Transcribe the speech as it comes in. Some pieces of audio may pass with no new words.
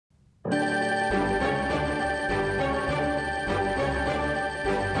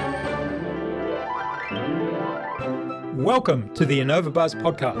Welcome to the Innova.Buzz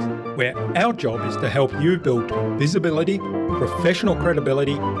podcast, where our job is to help you build visibility, professional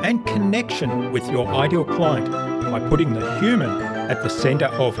credibility, and connection with your ideal client by putting the human at the center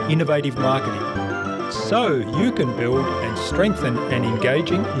of innovative marketing, so you can build and strengthen an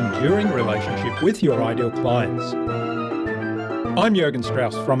engaging, enduring relationship with your ideal clients. I'm Jürgen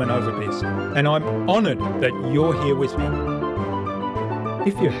Strauss from Innova.Buzz, and I'm honored that you're here with me.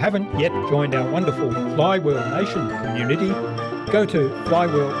 If you haven't yet joined our wonderful Flywheel Nation community, go to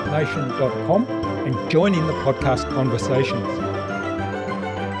flywheelnation.com and join in the podcast conversations.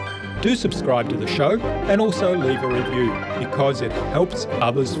 Do subscribe to the show and also leave a review because it helps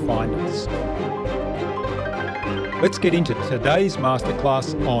others find us. Let's get into today's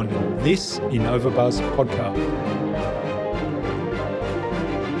masterclass on this Innova.Buzz podcast.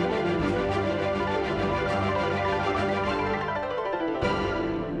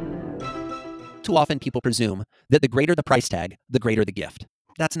 Too often people presume that the greater the price tag, the greater the gift.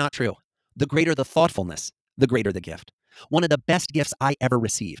 That's not true. The greater the thoughtfulness, the greater the gift. One of the best gifts I ever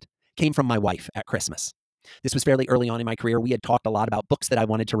received came from my wife at Christmas. This was fairly early on in my career. We had talked a lot about books that I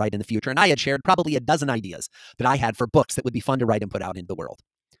wanted to write in the future, and I had shared probably a dozen ideas that I had for books that would be fun to write and put out into the world.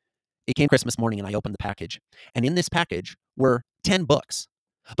 It came Christmas morning, and I opened the package, and in this package were 10 books.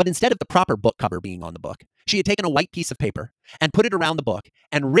 But instead of the proper book cover being on the book, she had taken a white piece of paper and put it around the book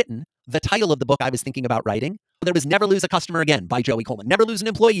and written the title of the book I was thinking about writing. There was Never Lose a Customer Again by Coleman. Never Lose an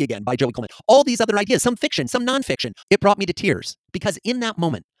Employee Again by Coleman. All these other ideas, some fiction, some nonfiction. It brought me to tears because in that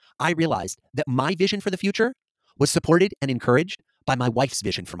moment, I realized that my vision for the future was supported and encouraged by my wife's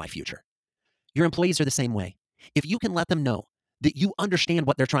vision for my future. Your employees are the same way. If you can let them know that you understand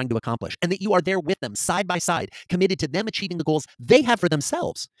what they're trying to accomplish and that you are there with them side by side, committed to them achieving the goals they have for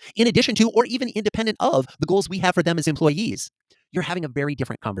themselves, in addition to or even independent of the goals we have for them as employees, you're having a very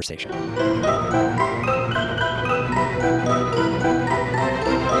different conversation.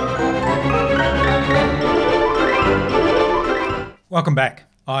 Welcome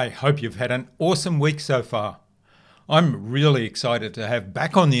back. I hope you've had an awesome week so far. I'm really excited to have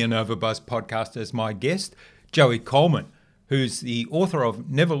back on the Innova.Buzz podcast as my guest, Joey Coleman, who's the author of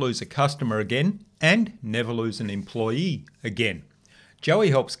Never Lose a Customer Again and Never Lose an Employee Again.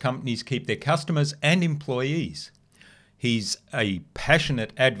 Joey helps companies keep their customers and employees. He's a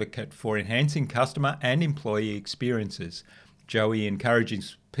passionate advocate for enhancing customer and employee experiences. Joey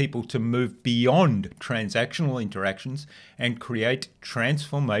encourages people to move beyond transactional interactions and create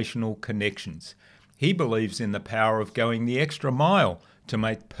transformational connections. He believes in the power of going the extra mile to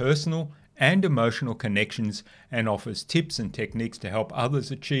make personal and emotional connections and offers tips and techniques to help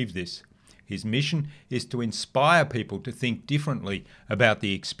others achieve this. His mission is to inspire people to think differently about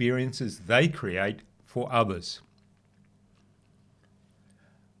the experiences they create for others.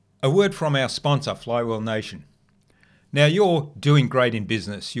 A word from our sponsor, Flywheel Nation. Now, you're doing great in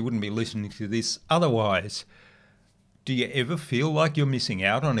business. You wouldn't be listening to this otherwise. Do you ever feel like you're missing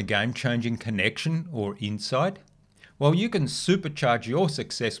out on a game-changing connection or insight? Well, you can supercharge your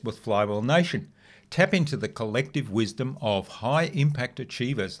success with Flywheel Nation. Tap into the collective wisdom of high-impact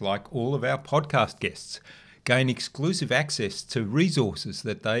achievers like all of our podcast guests. Gain exclusive access to resources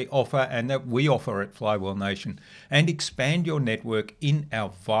that they offer and that we offer at Flywheel Nation. And expand your network in our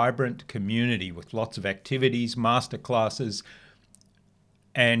vibrant community with lots of activities, masterclasses,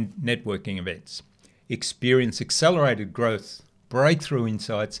 and networking events. Experience accelerated growth, breakthrough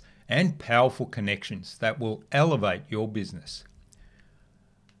insights, and powerful connections that will elevate your business.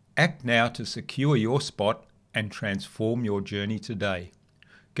 Act now to secure your spot and transform your journey today.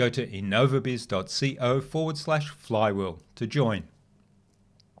 Go to Innova.Biz.co/flywheel to join.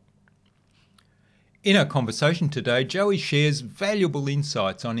 In our conversation today, Joey shares valuable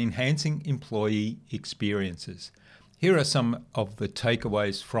insights on enhancing employee experiences. Here are some of the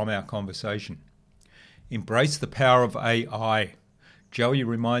takeaways from our conversation. Embrace the power of AI. Joey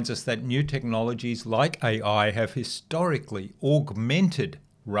reminds us that new technologies like AI have historically augmented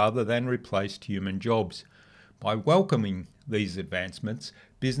rather than replaced human jobs. By welcoming these advancements,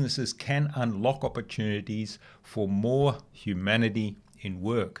 businesses can unlock opportunities for more humanity in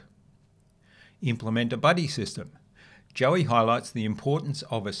work. Implement a buddy system. Joey highlights the importance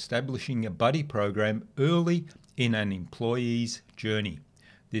of establishing a buddy program early in an employee's journey.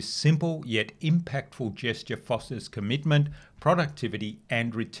 This simple yet impactful gesture fosters commitment, productivity,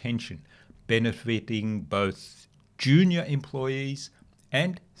 and retention, benefiting both junior employees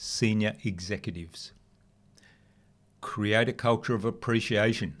and senior executives. Create a culture of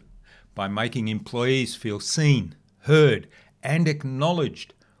appreciation. By making employees feel seen, heard, and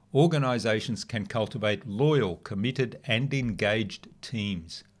acknowledged, organizations can cultivate loyal, committed, and engaged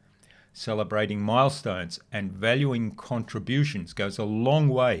teams. Celebrating milestones and valuing contributions goes a long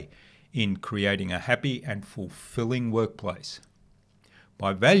way in creating a happy and fulfilling workplace.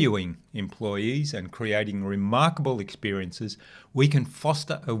 By valuing employees and creating remarkable experiences, we can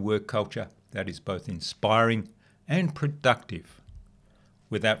foster a work culture that is both inspiring and productive.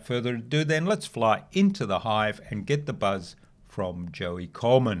 Without further ado then, let's fly into the hive and get the buzz from Joey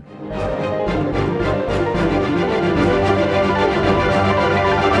Coleman.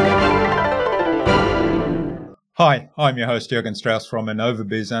 Hi, I'm your host Jürgen Strauss from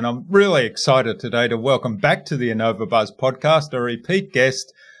Innova.Buzz, and I'm really excited today to welcome back to the Innova.Buzz podcast a repeat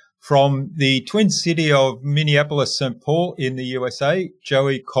guest from the Twin City of Minneapolis-St. Paul in the USA,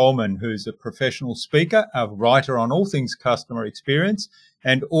 Joey Coleman, who's a professional speaker, a writer on all things customer experience,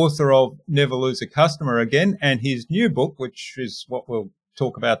 and author of Never Lose a Customer Again, and his new book, which is what we'll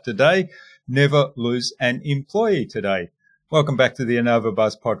talk about today, Never Lose an Employee Today. Welcome back to the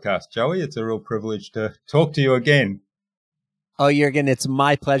Innova.Buzz podcast, Joey. It's a real privilege to talk to you again. Oh, Jürgen, it's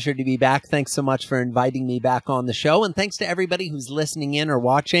my pleasure to be back. Thanks so much for inviting me back on the show. And thanks to everybody who's listening in or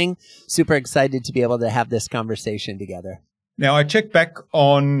watching. Super excited to be able to have this conversation together. Now, I checked back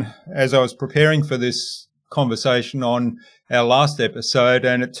on, as I was preparing for this conversation, on our last episode,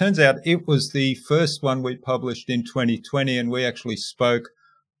 and it turns out it was the first one we published in 2020, and we actually spoke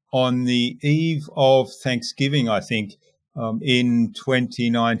on the eve of Thanksgiving, I think, in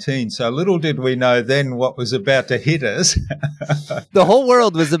 2019. So little did we know then what was about to hit us. The whole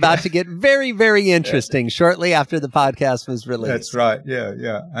world was about to get very, very interesting shortly after the podcast was released. That's right.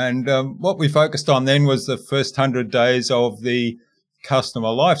 Yeah. And what we focused on then was the first 100 days of the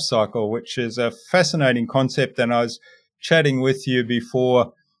customer life cycle, which is a fascinating concept. And I was chatting with you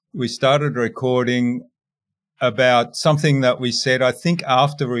before we started recording about something that we said, I think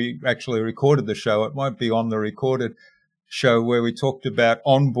after we actually recorded the show. It might be on the recorded show, where we talked about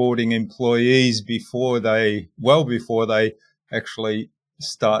onboarding employees before they actually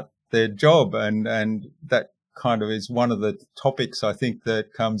start their job. And that kind of is one of the topics I think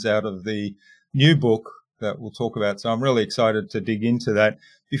that comes out of the new book that we'll talk about. So I'm really excited to dig into that.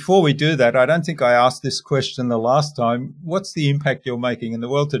 Before we do that, I don't think I asked this question the last time. What's the impact you're making in the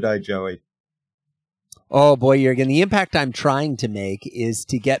world today, Joey? Oh boy, Jürgen, the impact I'm trying to make is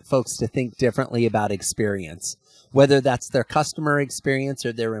to get folks to think differently about experience. Whether that's their customer experience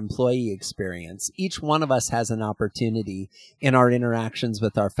or their employee experience, each one of us has an opportunity in our interactions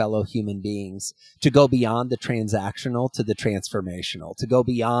with our fellow human beings to go beyond the transactional to the transformational, to go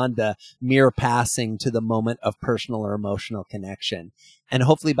beyond the mere passing to the moment of personal or emotional connection. And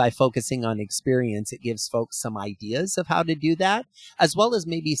hopefully by focusing on experience, it gives folks some ideas of how to do that, as well as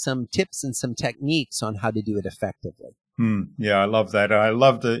maybe some tips and some techniques on how to do it effectively. Yeah, I love that. I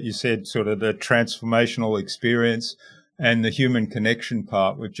love that you said sort of the transformational experience and the human connection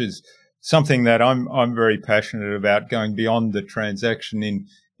part, which is something that I'm very passionate about, going beyond the transaction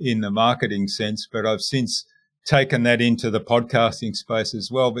in the marketing sense. But I've since taken that into the podcasting space as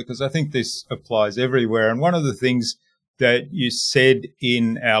well, because I think this applies everywhere. And one of the things that you said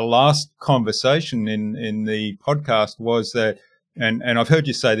in our last conversation in the podcast was that, and I've heard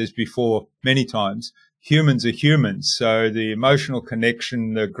you say this before many times, humans are humans. So the emotional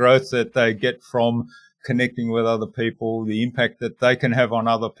connection, the growth that they get from connecting with other people, the impact that they can have on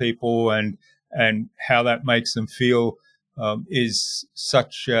other people, and how that makes them feel is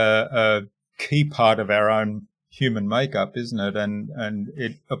such a key part of our own human makeup, isn't it? And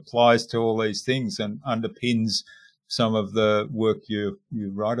it applies to all these things and underpins some of the work you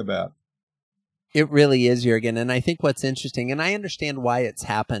write about. It really is, Jürgen. And I think what's interesting, and I understand why it's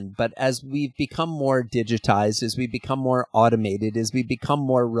happened, but as we've become more digitized, as we become more automated, as we become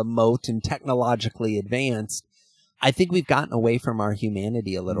more remote and technologically advanced, I think we've gotten away from our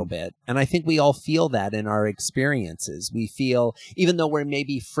humanity a little bit. And I think we all feel that in our experiences. We feel, even though we're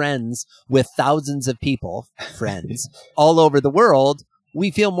maybe friends with thousands of people, friends, all over the world, we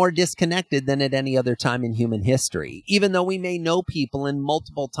feel more disconnected than at any other time in human history. Even though we may know people in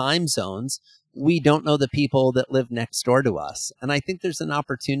multiple time zones, we don't know the people that live next door to us. And I think there's an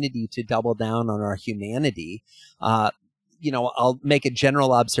opportunity to double down on our humanity. I'll make a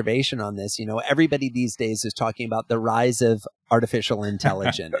general observation on this. Everybody these days is talking about the rise of artificial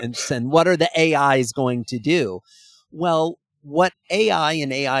intelligence and what are the AIs going to do? Well, what AI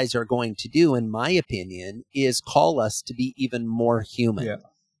and AIs are going to do, in my opinion, is call us to be even more human. Yeah.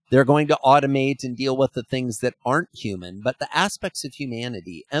 They're going to automate and deal with the things that aren't human, but the aspects of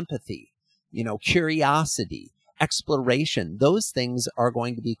humanity, empathy, curiosity, exploration, those things are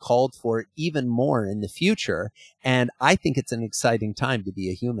going to be called for even more in the future. And I think it's an exciting time to be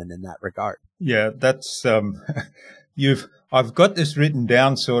a human in that regard. Yeah, that's I've got this written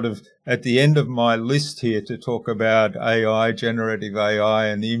down sort of at the end of my list here to talk about AI, generative AI,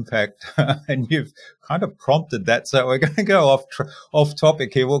 and the impact. And you've kind of prompted that. So we're going to go off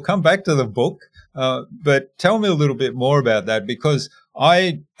topic here. We'll come back to the book, but tell me a little bit more about that, because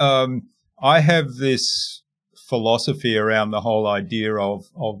I have this philosophy around the whole idea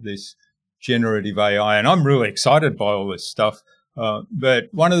of this generative AI, and I'm really excited by all this stuff. But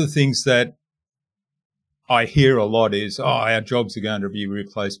one of the things that I hear a lot is, our jobs are going to be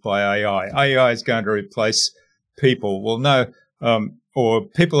replaced by AI. AI is going to replace people. Well, no, or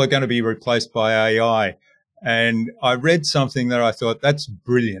people are going to be replaced by AI. And I read something that I thought, that's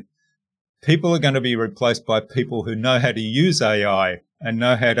brilliant. People are going to be replaced by people who know how to use AI and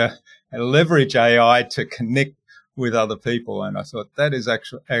know how to leverage AI to connect with other people. And I thought that is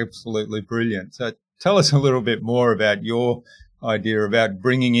actually absolutely brilliant. So tell us a little bit more about your idea about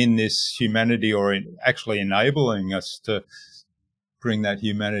bringing in this humanity, or actually enabling us to bring that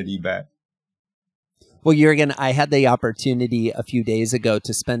humanity back. Well, Jürgen, I had the opportunity a few days ago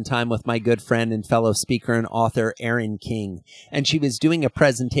to spend time with my good friend and fellow speaker and author, Erin King, and she was doing a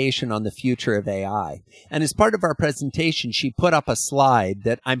presentation on the future of AI. And as part of our presentation, she put up a slide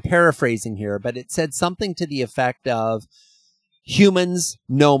that I'm paraphrasing here, but it said something to the effect of, humans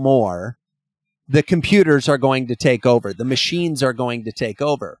no more. The computers are going to take over. The machines are going to take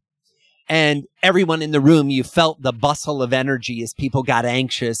over. And everyone in the room, you felt the bustle of energy as people got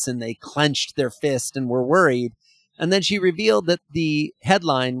anxious and they clenched their fist and were worried. And then she revealed that the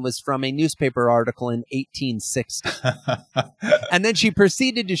headline was from a newspaper article in 1860. And then she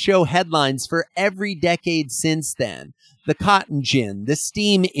proceeded to show headlines for every decade since then. The cotton gin, the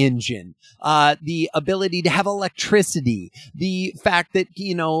steam engine, the ability to have electricity, the fact that,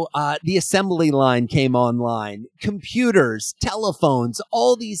 the assembly line came online, computers, telephones,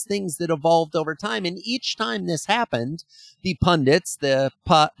 all these things that evolved over time. And each time this happened, the pundits, the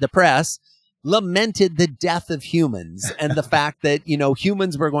press, lamented the death of humans and the fact that,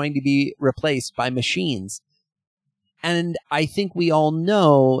 humans were going to be replaced by machines. And I think we all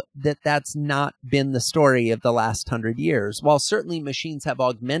know that that's not been the story of the last 100 years. While certainly machines have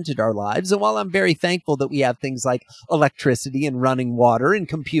augmented our lives, and while I'm very thankful that we have things like electricity and running water and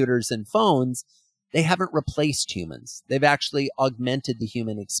computers and phones, they haven't replaced humans. They've actually augmented the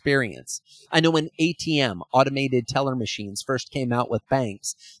human experience. I know when ATM, automated teller machines, first came out with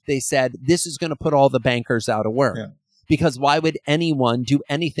banks, they said, this is going to put all the bankers out of work. Yeah. Because why would anyone do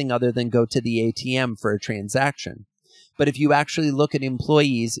anything other than go to the ATM for a transaction? But if you actually look at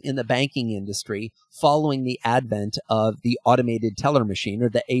employees in the banking industry following the advent of the automated teller machine, or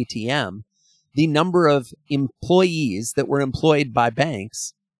the ATM, the number of employees that were employed by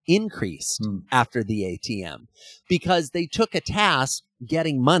banks increased after the ATM, because they took a task,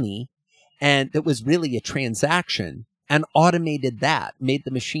 getting money, and that was really a transaction, and automated that, made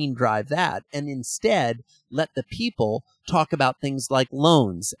the machine drive that, and instead let the people talk about things like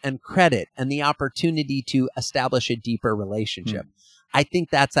loans and credit and the opportunity to establish a deeper relationship. I think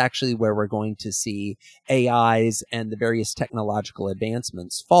that's actually where we're going to see AIs and the various technological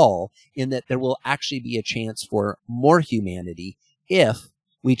advancements fall, in that there will actually be a chance for more humanity if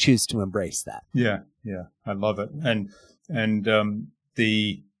we choose to embrace that. Yeah, I love it. I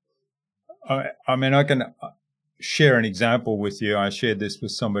can share an example with you. I shared this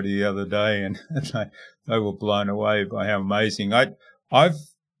with somebody the other day, and they were blown away by how amazing. I've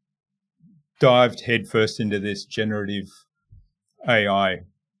dived headfirst into this generative AI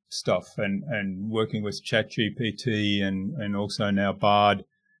stuff, and working with ChatGPT and also now Bard.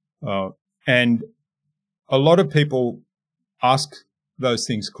 And a lot of people ask those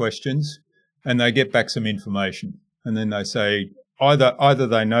things questions, and they get back some information, and then they say either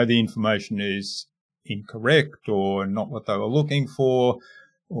they know the information is incorrect or not what they were looking for,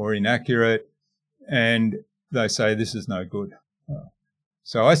 or inaccurate, and they say this is no good.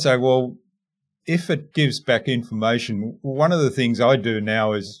 So I say, well, if it gives back information, one of the things I do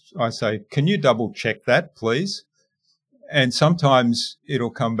now is I say, can you double check that, please? And sometimes it'll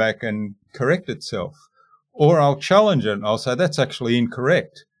come back and correct itself. Or I'll challenge it and I'll say, that's actually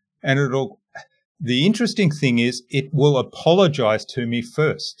incorrect. And the interesting thing is it will apologize to me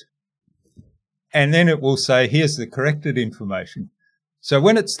first. And then it will say, here's the corrected information. So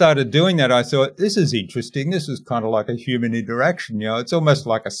when it started doing that, I thought, this is interesting. This is kind of like a human interaction. It's almost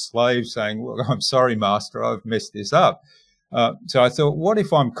like a slave saying, well, I'm sorry, master, I've messed this up. So I thought, what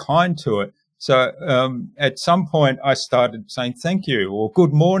if I'm kind to it? So at some point I started saying thank you or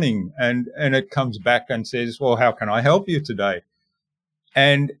good morning, and it comes back and says, well, how can I help you today?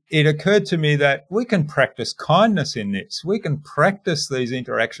 And it occurred to me that we can practice kindness in this. We can practice these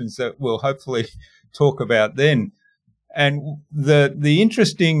interactions that we'll hopefully talk about then. And the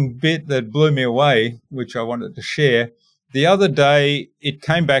interesting bit that blew me away, which I wanted to share, the other day it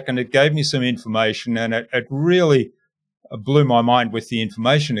came back and it gave me some information, and it really blew my mind with the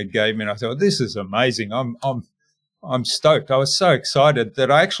information it gave me. And I thought, this is amazing. I'm stoked. I was so excited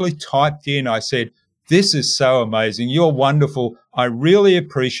that I actually typed in, I said, this is so amazing. You're wonderful. I really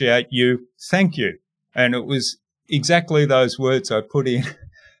appreciate you. Thank you. And it was exactly those words I put in.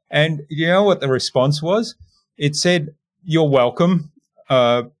 And you know what the response was? It said, you're welcome.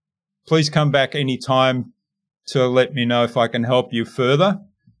 Please come back anytime to let me know if I can help you further.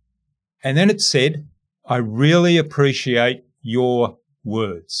 And then it said, I really appreciate your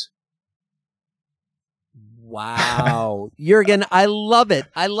words. Wow. Jurgen, I love it.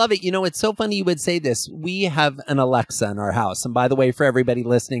 I love it. You know, it's so funny you would say this. We have an Alexa in our house. And by the way, for everybody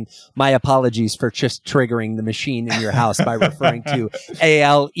listening, my apologies for just triggering the machine in your house by referring to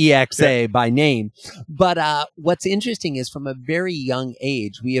Alexa by name. But what's interesting is from a very young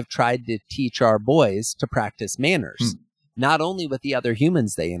age, we have tried to teach our boys to practice manners, not only with the other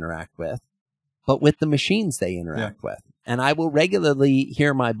humans they interact with, but with the machines they interact with. And I will regularly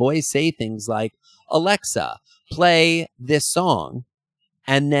hear my boys say things like, Alexa, play this song.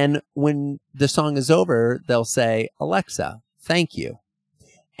 And then when the song is over, they'll say, Alexa, thank you.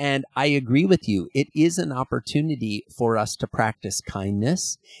 And I agree with you. It is an opportunity for us to practice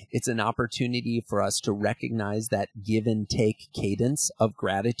kindness. It's an opportunity for us to recognize that give and take cadence of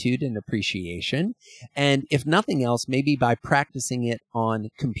gratitude and appreciation. And if nothing else, maybe by practicing it on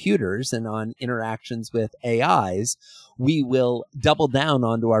computers and on interactions with AIs, we will double down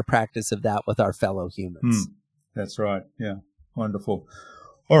onto our practice of that with our fellow humans. That's right. Yeah. Wonderful.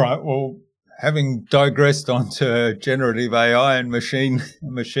 All right. Well, having digressed onto generative AI and machines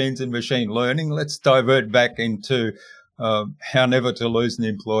and machine learning, let's divert back into how never to lose an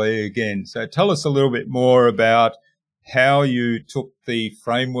employee again. So tell us a little bit more about how you took the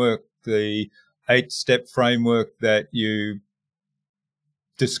framework, the 8-step framework that you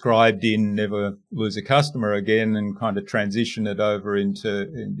described in Never Lose a Customer Again, and kind of transition it over into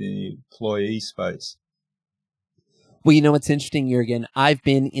the employee space. Well, you know what's interesting, Jurgen? I've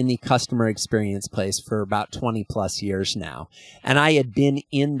been in the customer experience place for about 20 plus years now. And I had been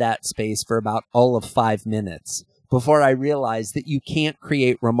in that space for about all of 5 minutes before I realized that you can't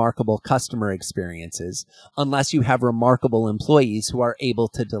create remarkable customer experiences unless you have remarkable employees who are able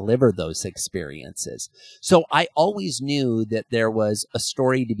to deliver those experiences. So I always knew that there was a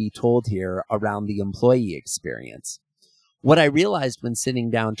story to be told here around the employee experience. What I realized when sitting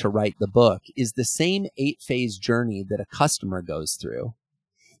down to write the book is the same 8-phase journey that a customer goes through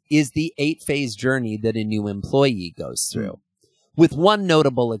is the 8-phase journey that a new employee goes through. With one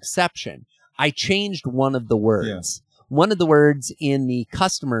notable exception, I changed one of the words. One of the words in the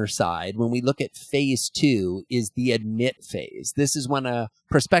customer side, when we look at phase 2, is the admit phase. This is when a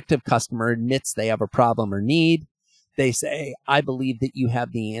prospective customer admits they have a problem or need. They say, I believe that you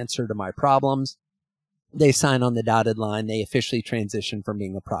have the answer to my problems. They sign on the dotted line. They officially transition from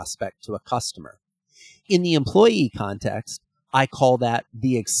being a prospect to a customer. In the employee context, I call that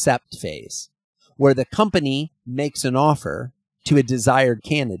the accept phase, where the company makes an offer to a desired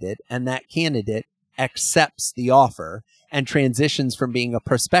candidate, and that candidate accepts the offer and transitions from being a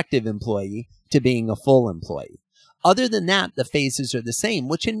prospective employee to being a full employee. Other than that, the phases are the same,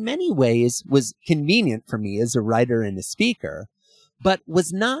 which in many ways was convenient for me as a writer and a speaker, but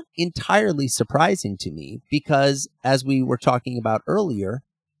was not entirely surprising to me because, as we were talking about earlier,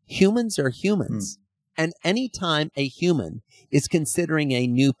 humans are humans. And anytime a human is considering a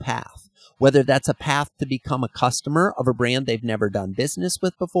new path, whether that's a path to become a customer of a brand they've never done business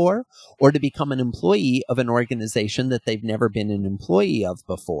with before, or to become an employee of an organization that they've never been an employee of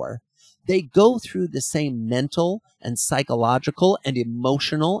before, they go through the same mental and psychological and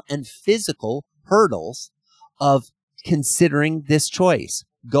emotional and physical hurdles of considering this choice,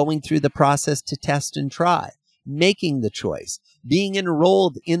 going through the process to test and try, making the choice, being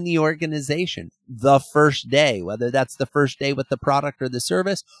enrolled in the organization the first day, whether that's the first day with the product or the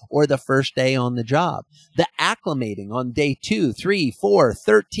service or the first day on the job, the acclimating on day 2, 3, 4,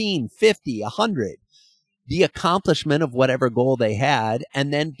 13, 50, 100, the accomplishment of whatever goal they had,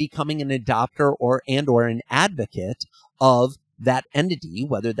 and then becoming an adopter or an advocate of that entity,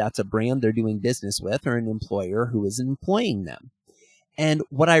 whether that's a brand they're doing business with or an employer who is employing them. And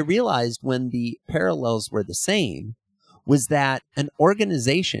what I realized when the parallels were the same was that an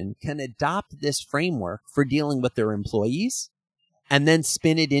organization can adopt this framework for dealing with their employees and then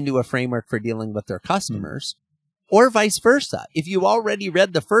spin it into a framework for dealing with their customers, or vice versa. If you already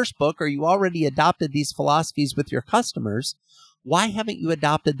read the first book or you already adopted these philosophies with your customers, why haven't you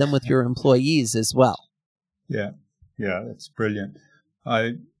adopted them with your employees as well? Yeah. Yeah, that's brilliant.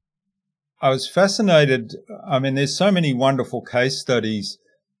 I I was fascinated. I mean, there's so many wonderful case studies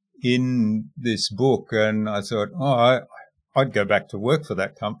in this book, and I thought, I'd go back to work for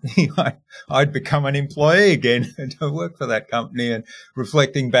that company. I'd become an employee again to work for that company. And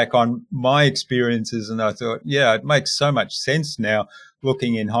reflecting back on my experiences, and I thought, yeah, it makes so much sense now,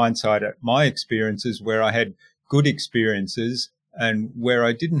 looking in hindsight at my experiences where I had good experiences and where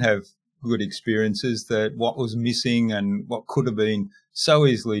I didn't have good experiences, that what was missing and what could have been so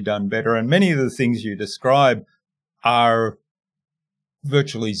easily done better. And many of the things you describe are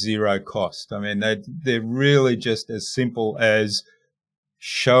virtually zero cost. I mean, they're really just as simple as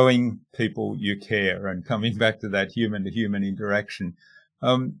showing people you care and coming back to that human to human interaction.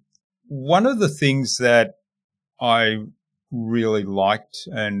 One of the things that I really liked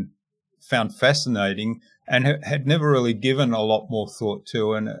and found fascinating and had never really given a lot more thought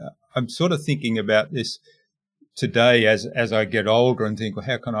to, and I'm sort of thinking about this today as I get older and think, well,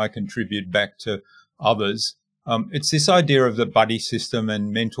 how can I contribute back to others? It's this idea of the buddy system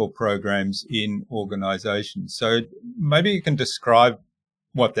and mentor programs in organizations. So maybe you can describe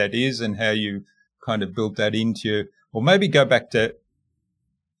what that is and how you kind of built that into, or maybe go back to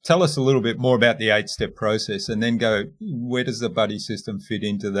tell us a little bit more about the 8-step process and then go, where does the buddy system fit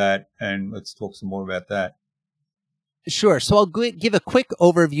into that? And let's talk some more about that. Sure. So I'll give a quick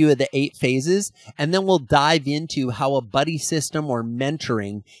overview of the 8 phases, and then we'll dive into how a buddy system or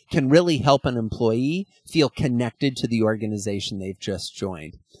mentoring can really help an employee feel connected to the organization they've just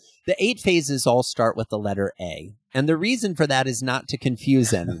joined. The 8 phases all start with the letter A. And the reason for that is not to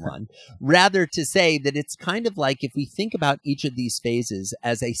confuse anyone, rather to say that it's kind of like if we think about each of these phases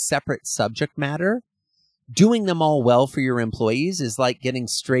as a separate subject matter, doing them all well for your employees is like getting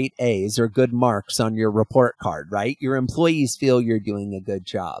straight A's or good marks on your report card, right? Your employees feel you're doing a good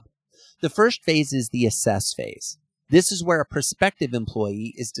job. The first phase is the assess phase. This is where a prospective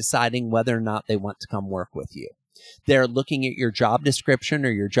employee is deciding whether or not they want to come work with you. They're looking at your job description or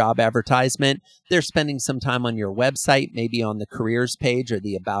your job advertisement. They're spending some time on your website, maybe on the careers page or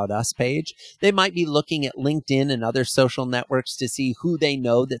the About Us page. They might be looking at LinkedIn and other social networks to see who they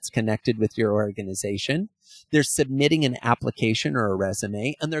know that's connected with your organization. They're submitting an application or a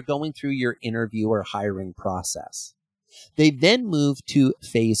resume, and they're going through your interview or hiring process. They then move to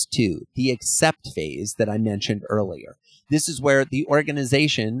phase 2, the accept phase that I mentioned earlier. This is where the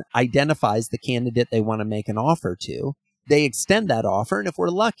organization identifies the candidate they want to make an offer to. They extend that offer, and if we're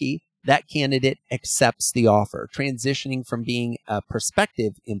lucky, that candidate accepts the offer, transitioning from being a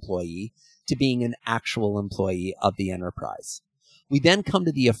prospective employee to being an actual employee of the enterprise. We then come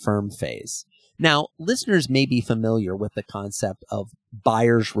to the affirm phase. Now, listeners may be familiar with the concept of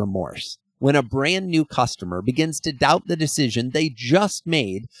buyer's remorse, when a brand new customer begins to doubt the decision they just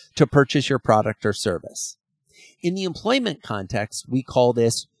made to purchase your product or service. In the employment context, we call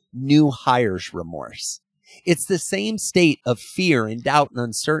this new hires remorse. It's the same state of fear and doubt and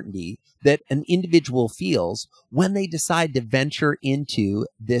uncertainty that an individual feels when they decide to venture into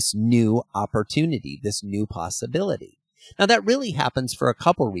this new opportunity, this new possibility. Now, that really happens for a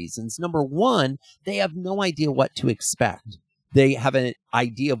couple reasons. Number one, they have no idea what to expect. They have an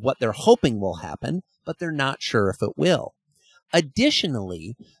idea of what they're hoping will happen, but they're not sure if it will.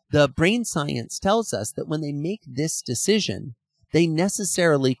 Additionally, the brain science tells us that when they make this decision, they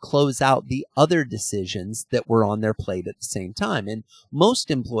necessarily close out the other decisions that were on their plate at the same time. And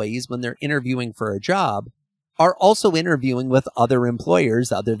most employees, when they're interviewing for a job, are also interviewing with other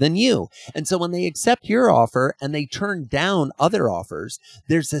employers other than you. And so when they accept your offer and they turn down other offers,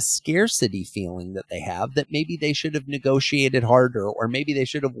 there's a scarcity feeling that they have that maybe they should have negotiated harder, or maybe they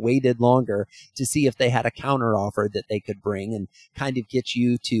should have waited longer to see if they had a counter offer that they could bring and kind of get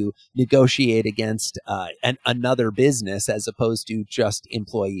you to negotiate against another business as opposed to just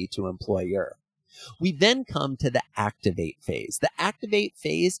employee to employer. We then come to the activate phase. The activate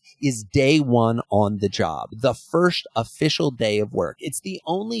phase is day 1 on the job, the first official day of work. It's the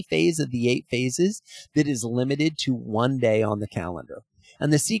only phase of the 8 phases that is limited to 1 day on the calendar.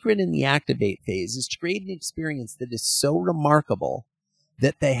 And the secret in the activate phase is to create an experience that is so remarkable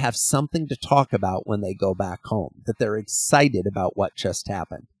that they have something to talk about when they go back home, that they're excited about what just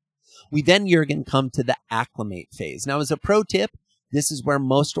happened. We then, Jürgen, come to the acclimate phase. Now, as a pro tip, this is where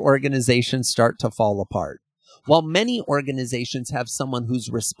most organizations start to fall apart. While many organizations have someone who's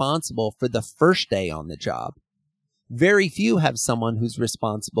responsible for the first day on the job, very few have someone who's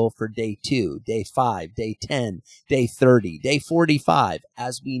responsible for day 2, day 5, day 10, day 30, day 45,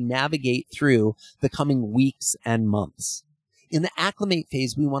 as we navigate through the coming weeks and months. In the acclimate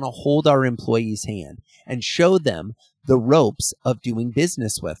phase, we want to hold our employees' hand and show them the ropes of doing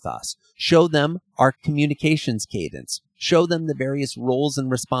business with us, show them our communications cadence, show them the various roles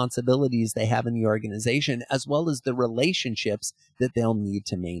and responsibilities they have in the organization, as well as the relationships that they'll need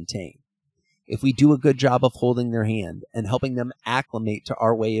to maintain. If we do a good job of holding their hand and helping them acclimate to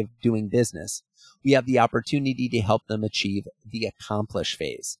our way of doing business, we have the opportunity to help them achieve the accomplish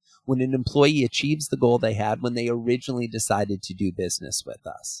phase, when an employee achieves the goal they had when they originally decided to do business with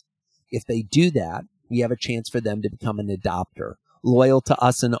us. If they do that, we have a chance for them to become an adopter, loyal to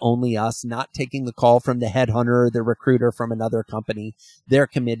us and only us, not taking the call from the headhunter or the recruiter from another company. They're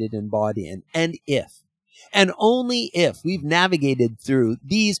committed and bought in. And if, and only if, we've navigated through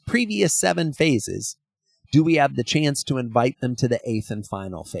these previous 7 phases, do we have the chance to invite them to the 8th and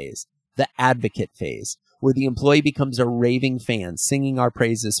final phase, the advocate phase, where the employee becomes a raving fan, singing our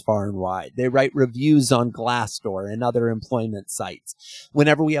praises far and wide. They write reviews on Glassdoor and other employment sites.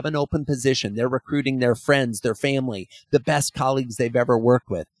 Whenever we have an open position, they're recruiting their friends, their family, the best colleagues they've ever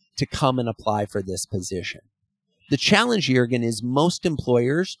worked with to come and apply for this position. The challenge, Jürgen, is most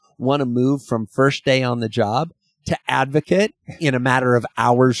employers want to move from first day on the job to advocate in a matter of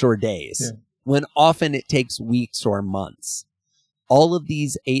hours or days, when often it takes weeks or months. All of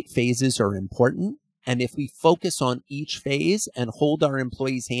these 8 phases are important. And if we focus on each phase and hold our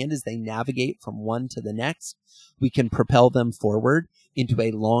employees' hand as they navigate from one to the next, we can propel them forward into a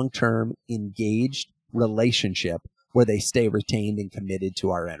long-term engaged relationship where they stay retained and committed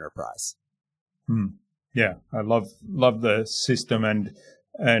to our enterprise. Yeah, I love the system,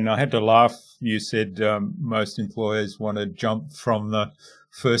 and I had to laugh. You said most employers want to jump from the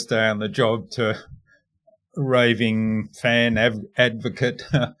first day on the job to raving fan advocate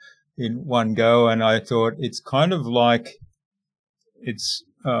in one go, and I thought it's kind of like it's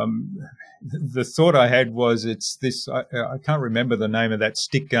the thought I had was it's this I can't remember the name of that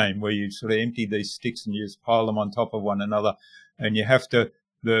stick game where you sort of empty these sticks and you just pile them on top of one another, and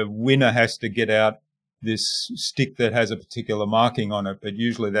the winner has to get out this stick that has a particular marking on it, but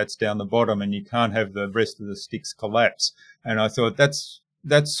usually that's down the bottom and you can't have the rest of the sticks collapse. And I thought that's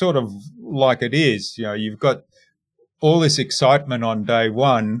sort of like it is. You know, you've got all this excitement on day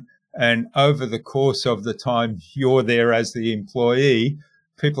one, and over the course of the time you're there as the employee,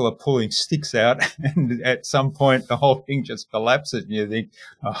 people are pulling sticks out, and at some point the whole thing just collapses and you think,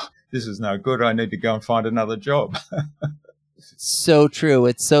 oh, this is no good. I need to go and find another job. So true.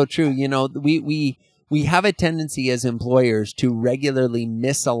 It's so true. You know, we have a tendency as employers to regularly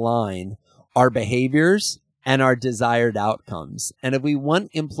misalign our behaviors and our desired outcomes. And if we want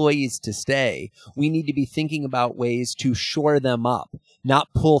employees to stay, we need to be thinking about ways to shore them up,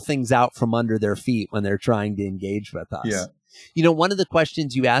 not pull things out from under their feet when they're trying to engage with us. Yeah. You know, one of the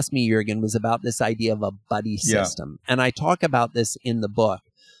questions you asked me, Jürgen, was about this idea of a buddy system. And I talk about this in the book.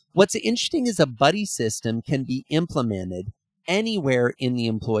 What's interesting is a buddy system can be implemented anywhere in the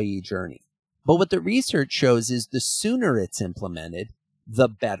employee journey. But what the research shows is the sooner it's implemented, the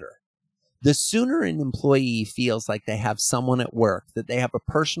better. The sooner an employee feels like they have someone at work that they have a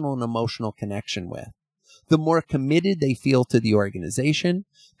personal and emotional connection with, the more committed they feel to the organization,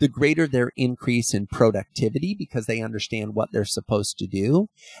 the greater their increase in productivity because they understand what they're supposed to do,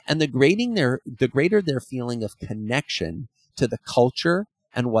 and the greater their feeling of connection to the culture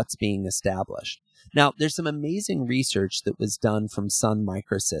and what's being established. Now, there's some amazing research that was done from Sun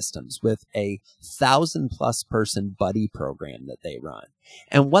Microsystems with a 1,000+ person buddy program that they run.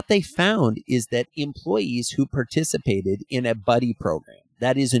 And what they found is that employees who participated in a buddy program,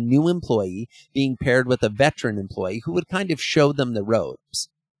 that is a new employee being paired with a veteran employee who would kind of show them the ropes,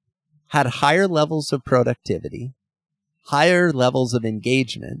 had higher levels of productivity, higher levels of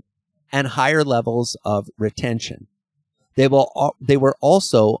engagement, and higher levels of retention. They were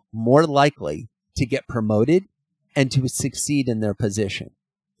also more likely to get promoted and to succeed in their position.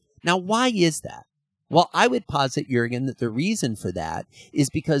 Now, why is that? Well, I would posit, Jürgen, that the reason for that is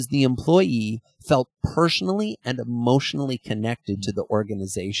because the employee felt personally and emotionally connected to the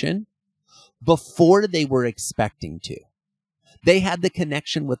organization before they were expecting to. They had the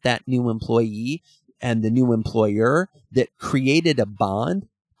connection with that new employee and the new employer that created a bond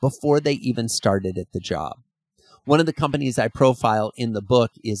before they even started at the job. One of the companies I profile in the book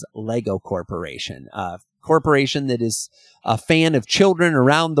is Lego Corporation, a corporation that is a fan of children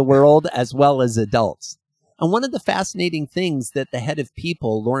around the world as well as adults. And one of the fascinating things that the head of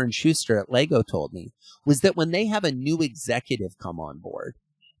people, Lauren Schuster at Lego, told me was that when they have a new executive come on board,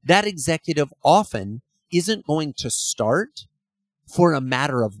 that executive often isn't going to start for a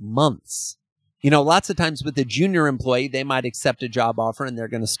matter of months. You know, lots of times with a junior employee, they might accept a job offer and they're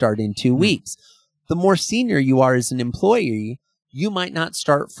going to start in 2 weeks. The more senior you are as an employee, you might not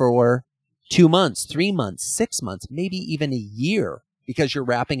start for 2 months, 3 months, 6 months, maybe even a year because you're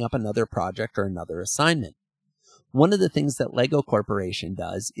wrapping up another project or another assignment. One of the things that Lego Corporation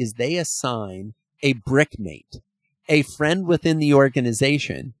does is they assign a brickmate, a friend within the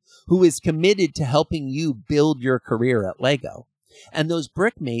organization who is committed to helping you build your career at Lego. And those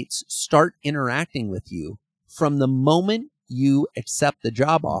brickmates start interacting with you from the moment you accept the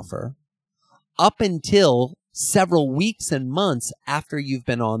job offer up until several weeks and months after you've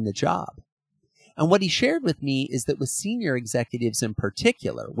been on the job. And what he shared with me is that with senior executives in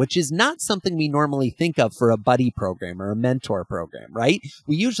particular, which is not something we normally think of for a buddy program or a mentor program, right?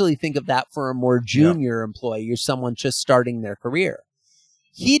 We usually think of that for a more junior employee or someone just starting their career.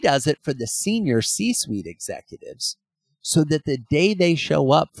 He does it for the senior C-suite executives so that the day they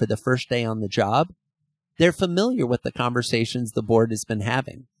show up for the first day on the job, they're familiar with the conversations the board has been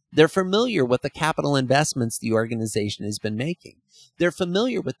having. They're familiar with the capital investments the organization has been making. They're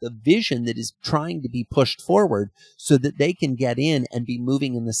familiar with the vision that is trying to be pushed forward so that they can get in and be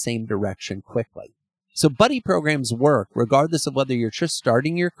moving in the same direction quickly. So buddy programs work regardless of whether you're just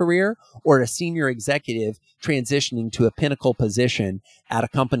starting your career or a senior executive transitioning to a pinnacle position at a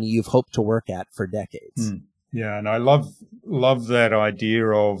company you've hoped to work at for decades. Yeah, and I love that idea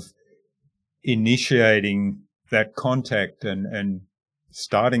of initiating that contact and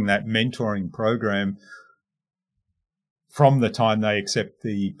starting that mentoring program from the time they accept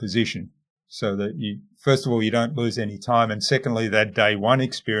the position, so that you, first of all, you don't lose any time, and secondly, that day one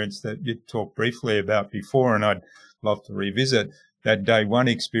experience that you talked briefly about before, and I'd love to revisit, that day one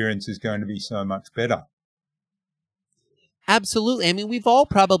experience is going to be so much better. Absolutely. I mean, we've all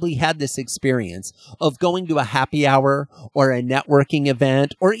probably had this experience of going to a happy hour or a networking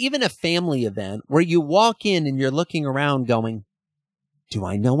event or even a family event where you walk in and you're looking around going, do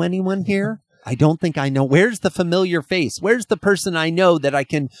I know anyone here? I don't think I know. Where's the familiar face? Where's the person I know that I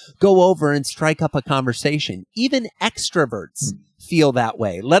can go over and strike up a conversation? Even extroverts feel that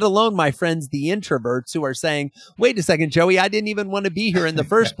way, let alone my friends, the introverts who are saying, wait a second, Joey, I didn't even want to be here in the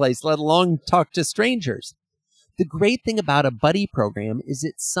first place, let alone talk to strangers. The great thing about a buddy program is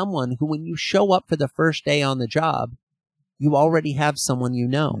it's someone who, when you show up for the first day on the job, you already have someone you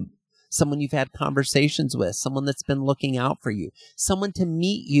know, someone you've had conversations with, someone that's been looking out for you, someone to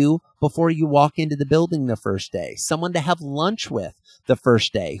meet you before you walk into the building the first day, someone to have lunch with the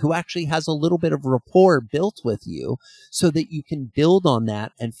first day who actually has a little bit of rapport built with you so that you can build on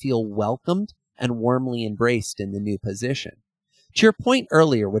that and feel welcomed and warmly embraced in the new position. To your point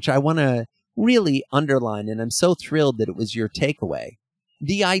earlier, which I want to really underline, and I'm so thrilled that it was your takeaway,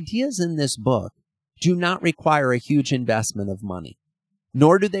 the ideas in this book do not require a huge investment of money,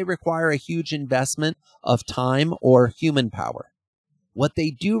 nor do they require a huge investment of time or human power. What they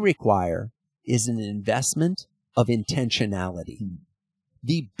do require is an investment of intentionality.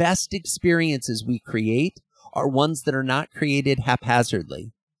 The best experiences we create are ones that are not created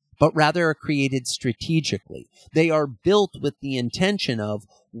haphazardly, but rather are created strategically. They are built with the intention of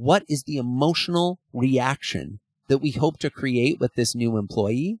what is the emotional reaction that we hope to create with this new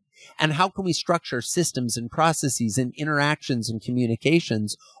employee, and how can we structure systems and processes and interactions and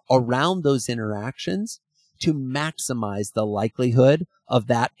communications around those interactions to maximize the likelihood of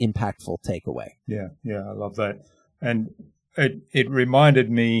that impactful takeaway. Yeah, I love that. And it reminded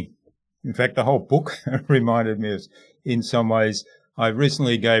me, in fact, the whole book reminded me of, in some ways, I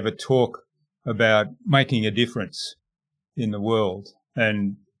recently gave a talk about making a difference in the world,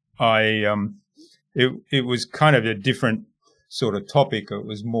 and it was kind of a different sort of topic. It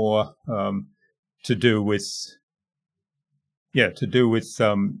was more to do with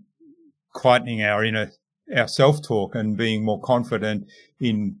quietening our self-talk and being more confident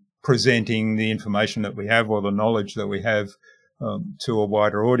in presenting the information that we have or the knowledge that we have to a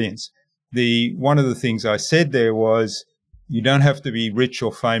wider audience. One of the things I said there was, you don't have to be rich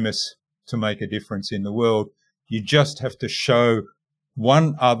or famous to make a difference in the world. You just have to show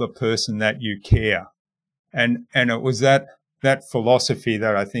one other person that you care. And it was that philosophy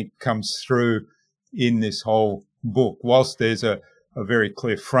that I think comes through in this whole book. Whilst there's a very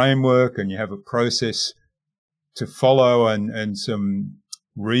clear framework and you have a process to follow and some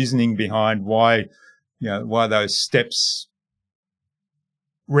reasoning behind why those steps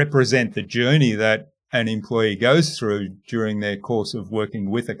represent the journey that an employee goes through during their course of working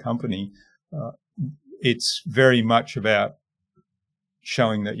with a company, it's very much about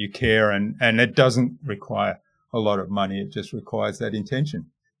showing that you care, and it doesn't require a lot of money. It just requires that intention.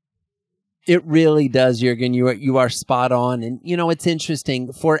 It really does, Jürgen. You are spot on. And, it's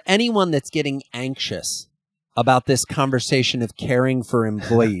interesting for anyone that's getting anxious about this conversation of caring for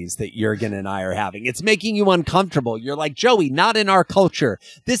employees that Jurgen and I are having. It's making you uncomfortable. You're like, Joey, not in our culture.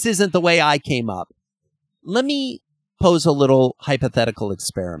 This isn't the way I came up. Let me pose a little hypothetical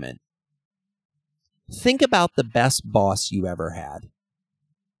experiment. Think about the best boss you ever had,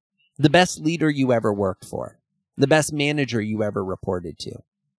 the best leader you ever worked for, the best manager you ever reported to.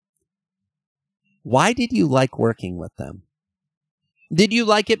 Why did you like working with them? Did you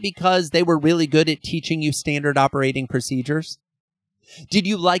like it because they were really good at teaching you standard operating procedures? Did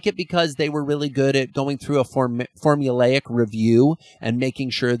you like it because they were really good at going through a formulaic review and making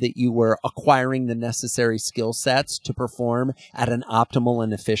sure that you were acquiring the necessary skill sets to perform at an optimal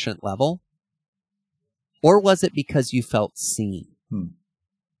and efficient level? Or was it because you felt seen?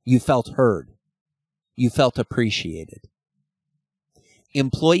 You felt heard? You felt appreciated?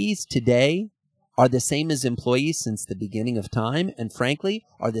 Employees today are the same as employees since the beginning of time, and frankly,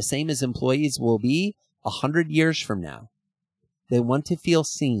 are the same as employees will be 100 years from now. They want to feel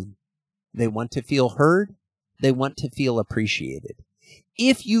seen. They want to feel heard. They want to feel appreciated.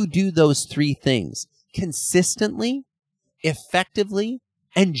 If you do those three things consistently, effectively,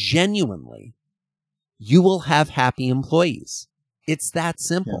 and genuinely, you will have happy employees. It's that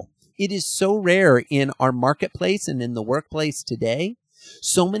simple. Yeah. It is so rare in our marketplace and in the workplace today.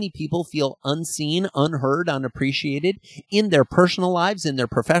 So many people feel unseen, unheard, unappreciated in their personal lives, in their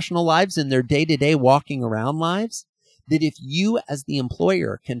professional lives, in their day-to-day walking around lives, that if you as the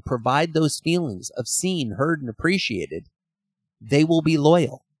employer can provide those feelings of seen, heard, and appreciated, they will be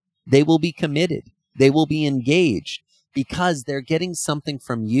loyal. They will be committed. They will be engaged because they're getting something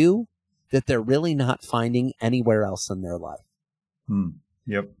from you that they're really not finding anywhere else in their life.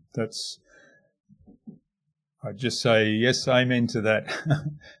 Yep, I'd just say yes, amen to that.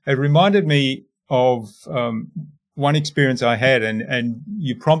 It reminded me of one experience I had, and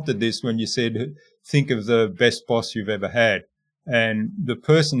you prompted this when you said, think of the best boss you've ever had. And the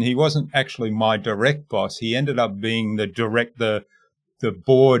person, he wasn't actually my direct boss. He ended up being the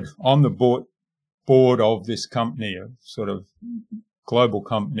board, on the board of this company, a sort of global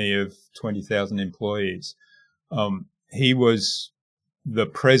company of 20,000 employees. He was the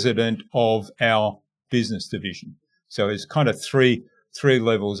president of our business division. So it's kind of three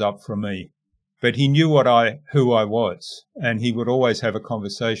levels up from me. But he knew who I was, and he would always have a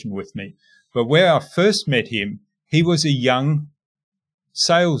conversation with me. But where I first met him, he was a young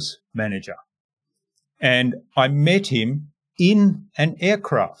sales manager. And I met him in an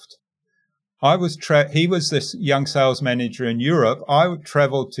aircraft. He was this young sales manager in Europe. I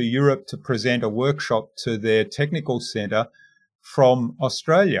traveled to Europe to present a workshop to their technical center from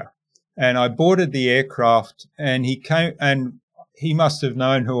Australia. And I boarded the aircraft, and he came, and he must have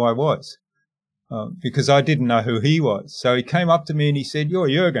known who I was because I didn't know who he was. So he came up to me and he said, "You're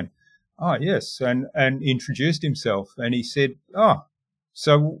Jurgen." "Oh, yes," and introduced himself. And he said, "Oh,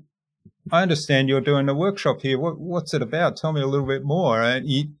 so I understand you're doing a workshop here. What's it about? Tell me a little bit more." And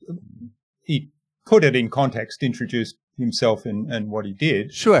he put it in context, introduced himself and what he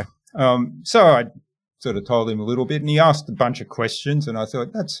did. Sure. So I sort of told him a little bit, and he asked a bunch of questions, and I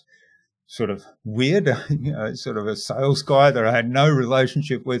thought, that's sort of weird, sort of a sales guy that I had no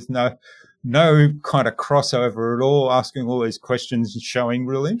relationship with, no kind of crossover at all, asking all these questions and showing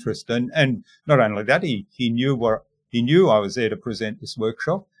real interest. And not only that, he knew I was there to present this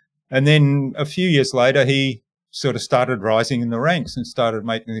workshop. And then a few years later, he sort of started rising in the ranks and started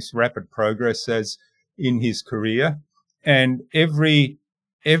making this rapid progress as in his career. And every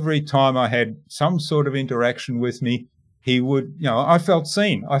time I had some sort of interaction with me, he would, I felt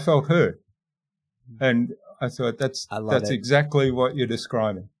seen, I felt heard. And I thought that's exactly what you're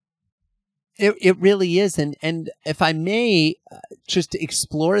describing. It really is. And if I may just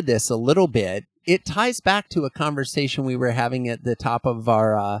explore this a little bit, it ties back to a conversation we were having at the top of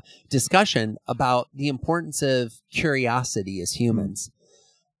our discussion about the importance of curiosity as humans.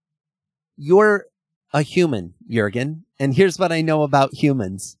 You're a human, Jurgen, and here's what I know about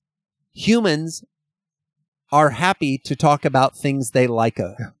humans. Humans are happy to talk about things they like,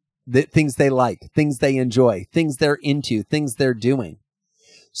 things they enjoy, things they're into, things they're doing.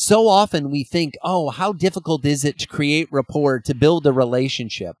 So often we think, oh, how difficult is it to create rapport, to build a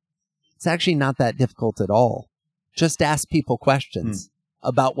relationship? It's actually not that difficult at all. Just ask people questions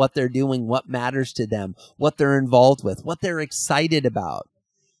about what they're doing, what matters to them, what they're involved with, what they're excited about.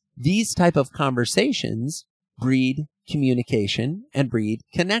 These type of conversations breed communication and breed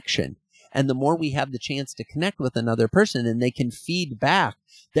connection. And the more we have the chance to connect with another person and they can feed back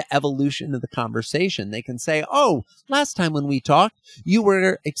the evolution of the conversation, they can say, "Oh, last time when we talked, you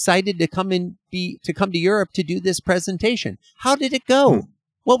were excited to come to Europe to do this presentation. How did it go?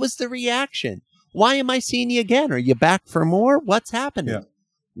 What was the reaction? Why am I seeing you again? Are you back for more? What's happening? Yeah.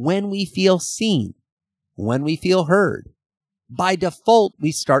 When we feel seen, when we feel heard, by default,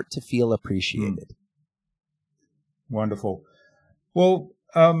 we start to feel appreciated. Wonderful. Well,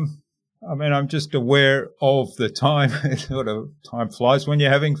 I'm just aware of the time. Sort of time flies when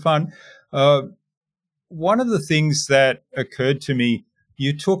you're having fun. One of the things that occurred to me,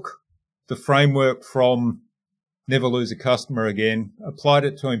 you took the framework from Never Lose a Customer Again, applied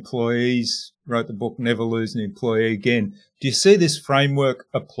it to employees, wrote the book Never Lose an Employee Again. Do you see this framework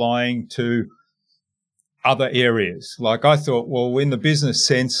applying to other areas? Like I thought, well, in the business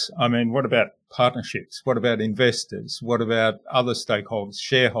sense, what about partnerships? What about investors? What about other stakeholders,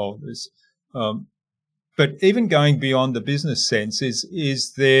 shareholders? But even going beyond the business sense,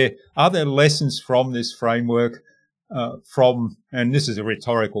 are there lessons from this framework and this is a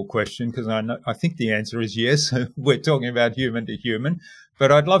rhetorical question because I think the answer is yes. We're talking about human to human,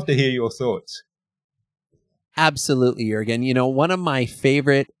 but I'd love to hear your thoughts. Absolutely, Jürgen. You know, one of my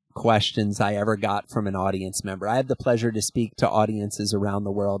favorite questions I ever got from an audience member, I had the pleasure to speak to audiences around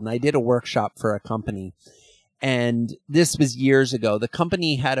the world, and I did a workshop for a company, and this was years ago. The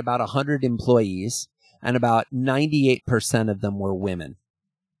company had about 100 employees, and about 98% of them were women.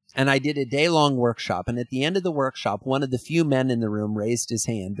 And I did a day-long workshop, and at the end of the workshop, one of the few men in the room raised his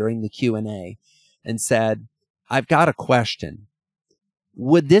hand during the Q&A and said, I've got a question.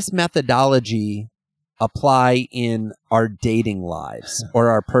 Would this methodology apply in our dating lives or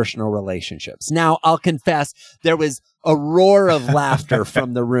our personal relationships? Now, I'll confess, there was a roar of laughter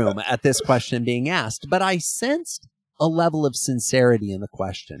from the room at this question being asked, but I sensed a level of sincerity in the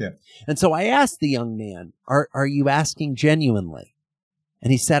question. Yeah. And so I asked the young man, are you asking genuinely?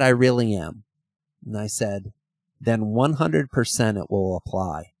 And he said, I really am. And I said, then 100% it will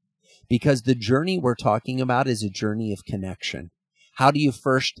apply, because the journey we're talking about is a journey of connection. How do you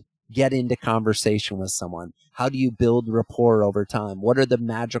first get into conversation with someone? How do you build rapport over time? What are the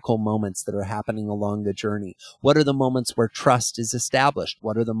magical moments that are happening along the journey? What are the moments where trust is established?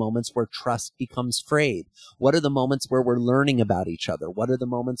 What are the moments where trust becomes frayed? What are the moments where we're learning about each other? What are the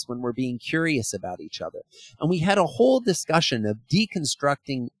moments when we're being curious about each other? And we had a whole discussion of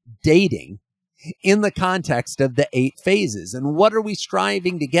deconstructing dating in the context of the 8 phases. And what are we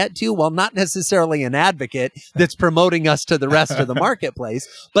striving to get to? Well, not necessarily an advocate that's promoting us to the rest of the marketplace,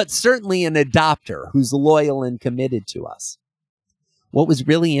 but certainly an adopter who's loyal and committed to us. What was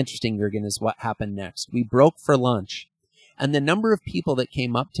really interesting, Jürgen, is what happened next. We broke for lunch, and the number of people that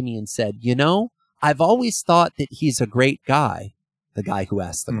came up to me and said, you know, I've always thought that he's a great guy, the guy who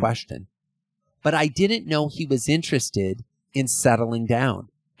asked the question, but I didn't know he was interested in settling down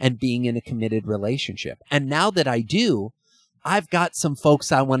and being in a committed relationship. And now that I do, I've got some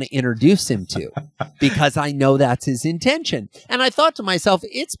folks I want to introduce him to because I know that's his intention. And I thought to myself,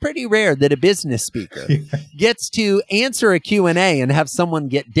 it's pretty rare that a business speaker gets to answer a Q&A and have someone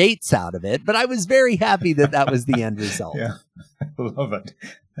get dates out of it. But I was very happy that that was the end result. Yeah, I love it.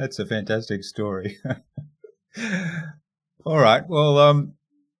 That's a fantastic story. All right. Well,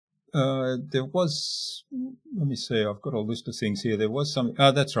 there was, let me see, I've got a list of things here. There was something,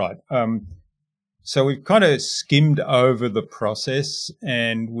 that's right. So we've kind of skimmed over the process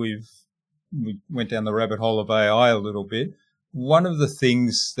and we went down the rabbit hole of AI a little bit. One of the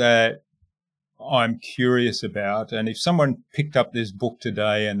things that I'm curious about, and if someone picked up this book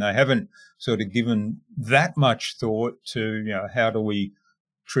today and they haven't sort of given that much thought to, you know, how do we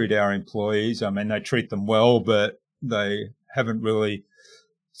treat our employees? I mean, they treat them well, but they haven't really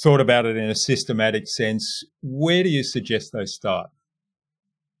thought about it in a systematic sense. Where do you suggest they start?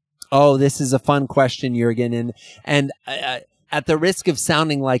 Oh, this is a fun question, Jürgen. And at the risk of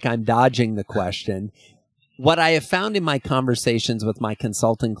sounding like I'm dodging the question, what I have found in my conversations with my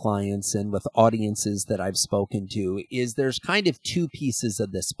consulting clients and with audiences that I've spoken to is there's kind of 2 pieces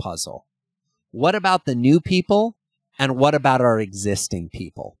of this puzzle. What about the new people and what about our existing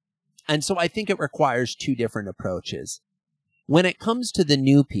people? And so I think it requires 2 different approaches. When it comes to the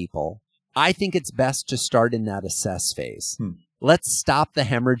new people, I think it's best to start in that assess phase. Let's stop the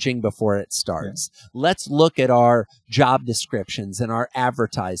hemorrhaging before it starts. Yeah. Let's look at our job descriptions and our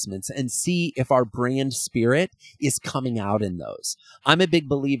advertisements and see if our brand spirit is coming out in those. I'm a big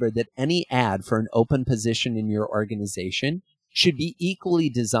believer that any ad for an open position in your organization should be equally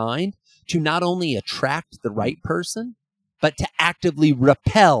designed to not only attract the right person, but to actively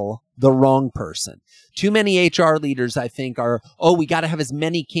repel the wrong person. Too many HR leaders, I think, are, we got to have as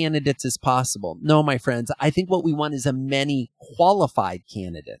many candidates as possible. No, my friends, I think what we want is as many qualified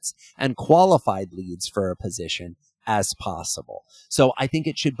candidates and qualified leads for a position as possible. So I think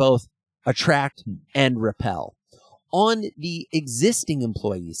it should both attract and repel. On the existing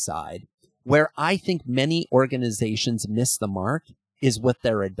employee side, Where I think many organizations miss the mark is with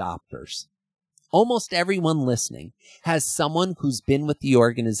their adopters. Almost everyone listening has someone who's been with the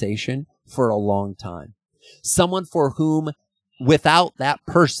organization for a long time. Someone for whom, without that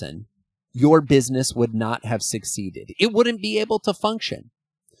person, your business would not have succeeded. It wouldn't be able to function.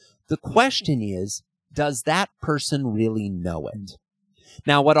 The question is, does that person really know it?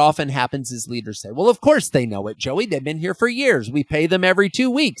 Now, what often happens is leaders say, well, of course they know it, Joey. They've been here for years. We pay them every 2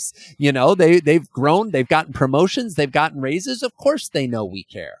 weeks. You know, they've grown. They've gotten promotions. They've gotten raises. Of course they know we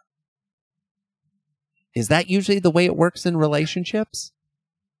care. Is that usually the way it works in relationships?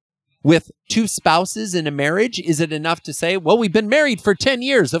 With two spouses in a marriage, is it enough to say, well, we've been married for 10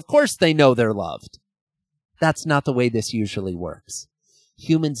 years. Of course they know they're loved. That's not the way this usually works.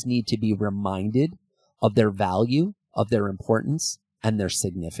 Humans need to be reminded of their value, of their importance, and their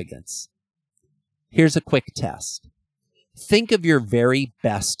significance. Here's a quick test. Think of your very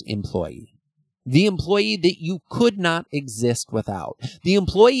best employee. The employee that you could not exist without. The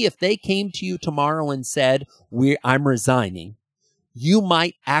employee, if they came to you tomorrow and said, I'm resigning, you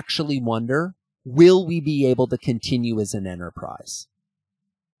might actually wonder, will we be able to continue as an enterprise?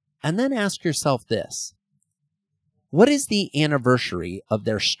 And then ask yourself this. What is the anniversary of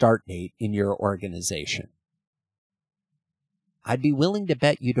their start date in your organization? I'd be willing to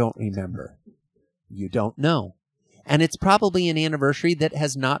bet you don't remember. You don't know. And it's probably an anniversary that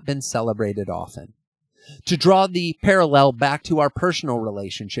has not been celebrated often. To draw the parallel back to our personal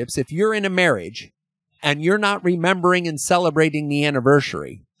relationships, if you're in a marriage and you're not remembering and celebrating the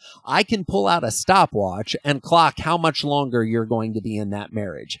anniversary, I can pull out a stopwatch and clock how much longer you're going to be in that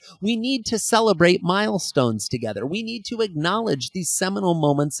marriage. We need to celebrate milestones together. We need to acknowledge these seminal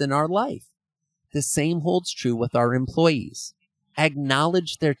moments in our life. The same holds true with our employees.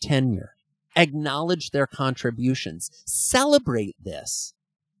 Acknowledge their tenure. Acknowledge their contributions. Celebrate this,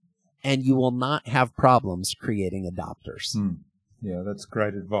 and you will not have problems creating adopters. Yeah, that's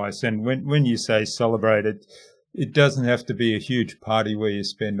great advice. And when you say celebrate it, it doesn't have to be a huge party where you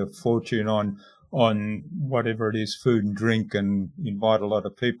spend a fortune on whatever it is, food and drink, and invite a lot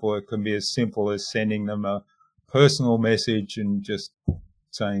of people. It can be as simple as sending them a personal message and just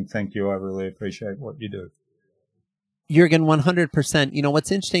saying, thank you, I really appreciate what you do. Jürgen, 100%. You know,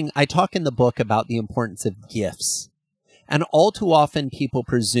 what's interesting, I talk in the book about the importance of gifts. And all too often people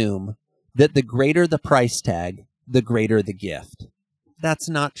presume that the greater the price tag, the greater the gift. That's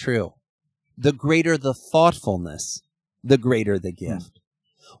not true. The greater the thoughtfulness, the greater the gift.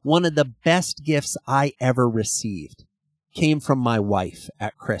 One of the best gifts I ever received came from my wife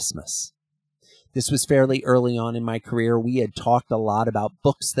at Christmas. This was fairly early on in my career. We had talked a lot about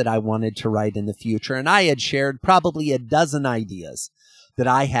books that I wanted to write in the future, and I had shared probably a dozen ideas that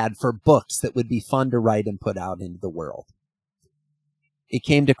I had for books that would be fun to write and put out into the world. It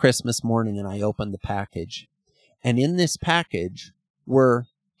came to Christmas morning, and I opened the package, and in this package were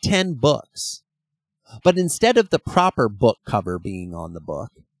 10 books. But instead of the proper book cover being on the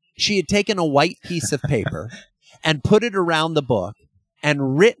book, she had taken a white piece of paper and put it around the book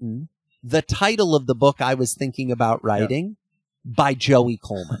and written the title of the book I was thinking about writing by Joey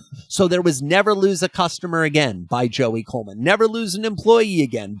Coleman. So there was Never Lose a Customer Again by Joey Coleman. Never Lose an Employee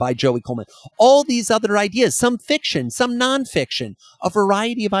Again by Joey Coleman. All these other ideas, some fiction, some nonfiction, a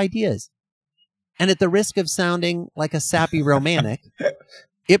variety of ideas. And at the risk of sounding like a sappy romantic,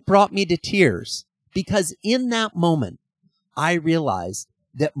 it brought me to tears, because in that moment, I realized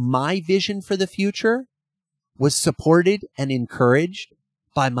that my vision for the future was supported and encouraged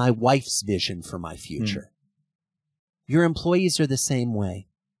by my wife's vision for my future. Your employees are the same way.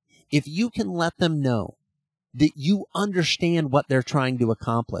 If you can let them know that you understand what they're trying to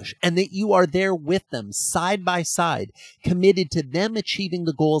accomplish and that you are there with them side by side, committed to them achieving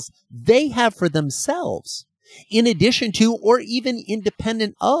the goals they have for themselves, in addition to or even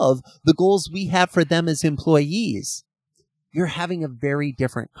independent of the goals we have for them as employees, you're having a very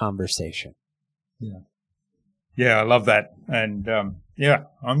different conversation. Yeah, I love that. And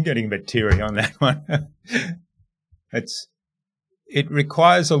I'm getting a bit teary on that one. It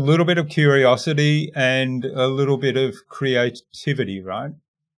requires a little bit of curiosity and a little bit of creativity, right?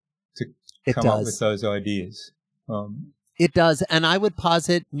 To come up with those ideas. It does. And I would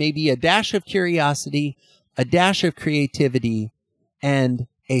posit maybe a dash of curiosity, a dash of creativity, and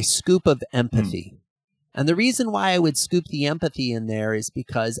a scoop of empathy. And the reason why I would scoop the empathy in there is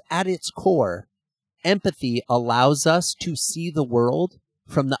because at its core, empathy allows us to see the world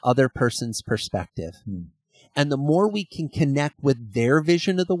from the other person's perspective. And the more we can connect with their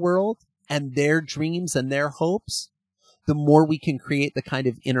vision of the world and their dreams and their hopes, the more we can create the kind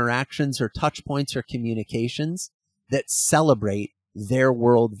of interactions or touch points or communications that celebrate their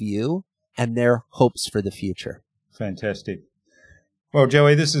worldview and their hopes for the future. Fantastic. Well,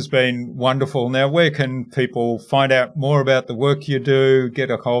 Joey, this has been wonderful. Now, where can people find out more about the work you do, get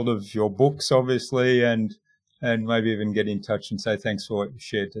a hold of your books, obviously, and maybe even get in touch and say thanks for what you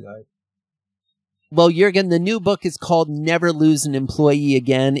shared today? Well, Jürgen, the new book is called Never Lose an Employee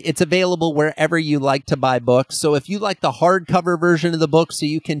Again. It's available wherever you like to buy books. So if you like the hardcover version of the book so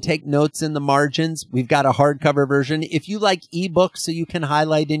you can take notes in the margins, we've got a hardcover version. If you like ebooks so you can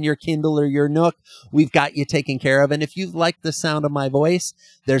highlight in your Kindle or your Nook, we've got you taken care of. And if you like the sound of my voice,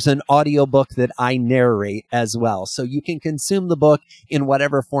 there's an audiobook that I narrate as well. So you can consume the book in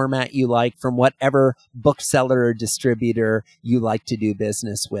whatever format you like from whatever bookseller or distributor you like to do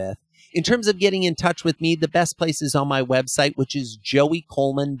business with. In terms of getting in touch with me, the best place is on my website, which is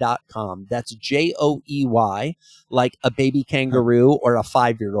joeycoleman.com. That's Joey, like a baby kangaroo or a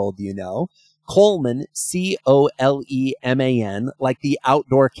 5-year-old, you know. Coleman, Coleman, like the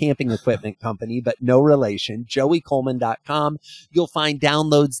outdoor camping equipment company, but no relation. joeycoleman.com. You'll find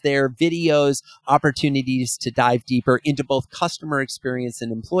downloads there, videos, opportunities to dive deeper into both customer experience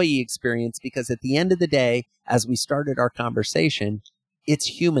and employee experience, because at the end of the day, as we started our conversation,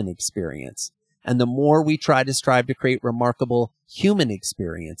 it's human experience. And the more we try to strive to create remarkable human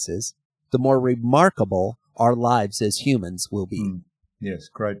experiences, the more remarkable our lives as humans will be. Yes,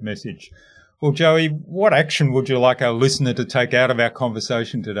 great message. Well, Joey, what action would you like our listener to take out of our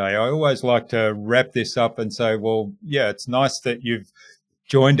conversation today? I always like to wrap this up and say, well, yeah, it's nice that you've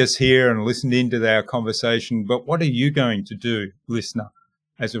joined us here and listened into our conversation, but what are you going to do, listener,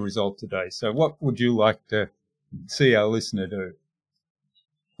 as a result today? So what would you like to see our listener do?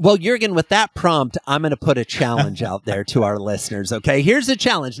 Well, Jürgen, with that prompt, I'm going to put a challenge out there to our listeners, okay? Here's a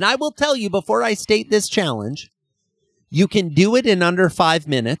challenge. And I will tell you before I state this challenge, you can do it in under 5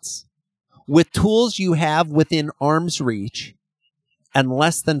 minutes with tools you have within arm's reach, and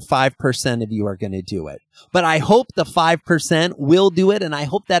less than 5% of you are going to do it. But I hope the 5% will do it, and I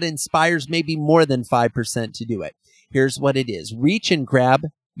hope that inspires maybe more than 5% to do it. Here's what it is. Reach and grab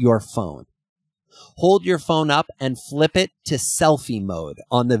your phone. Hold your phone up and flip it to selfie mode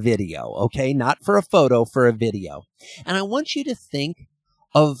on the video, okay? Not for a photo, for a video. And I want you to think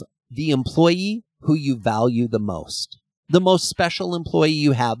of the employee who you value the most special employee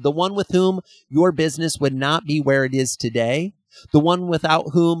you have, the one with whom your business would not be where it is today, the one without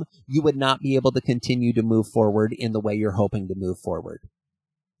whom you would not be able to continue to move forward in the way you're hoping to move forward.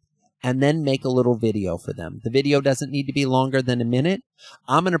 And then make a little video for them. The video doesn't need to be longer than a minute.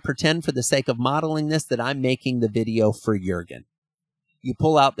 I'm going to pretend for the sake of modeling this that I'm making the video for Jürgen. You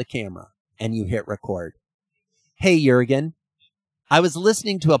pull out the camera and you hit record. Hey, Jürgen, I was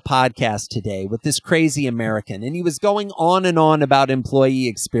listening to a podcast today with this crazy American, and he was going on and on about employee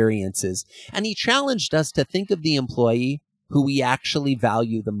experiences. And he challenged us to think of the employee who we actually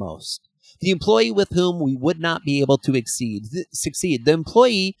value the most. The employee with whom we would not be able to succeed. The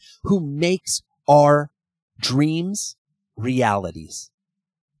employee who makes our dreams realities.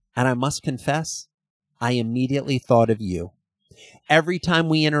 And I must confess, I immediately thought of you. Every time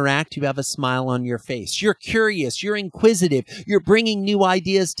we interact, you have a smile on your face. You're curious. You're inquisitive. You're bringing new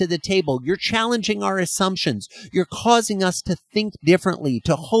ideas to the table. You're challenging our assumptions. You're causing us to think differently,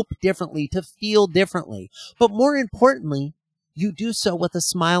 to hope differently, to feel differently. But more importantly, you do so with a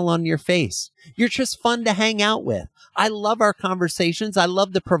smile on your face. You're just fun to hang out with. I love our conversations. I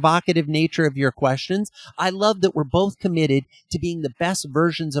love the provocative nature of your questions. I love that we're both committed to being the best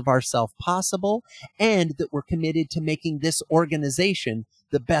versions of ourselves possible, and that we're committed to making this organization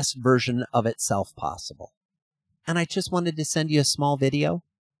the best version of itself possible. And I just wanted to send you a small video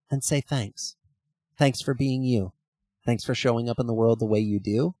and say thanks. Thanks for being you. Thanks for showing up in the world the way you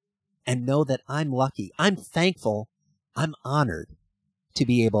do. And know that I'm lucky. I'm thankful. I'm honored to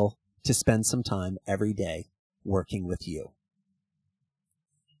be able to spend some time every day working with you.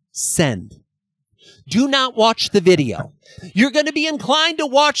 Send. Do not watch the video. You're going to be inclined to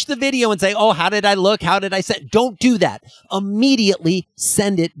watch the video and say, oh, how did I look? How did I send? Don't do that. Immediately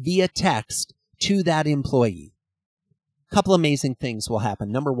send it via text to that employee. A couple amazing things will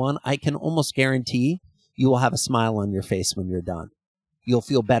happen. Number one, I can almost guarantee you will have a smile on your face when you're done. You'll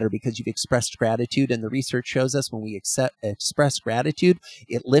feel better because you've expressed gratitude, and the research shows us when we express gratitude,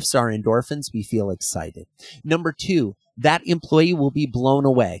 it lifts our endorphins. We feel excited. Number two, that employee will be blown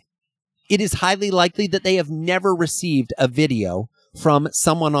away. It is highly likely that they have never received a video from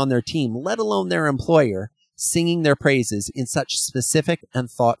someone on their team, let alone their employer, singing their praises in such specific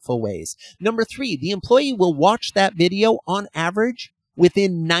and thoughtful ways. Number three, the employee will watch that video on average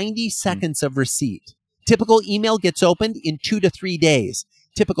within 90 seconds of receipt. Typical email gets opened in 2 to 3 days.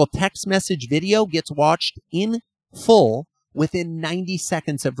 Typical text message video gets watched in full within 90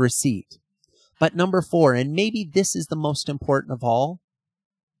 seconds of receipt. But number 4, and maybe this is the most important of all,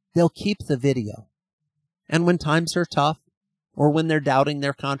 they'll keep the video. And when times are tough, or when they're doubting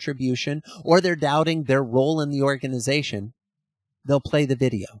their contribution, or they're doubting their role in the organization, they'll play the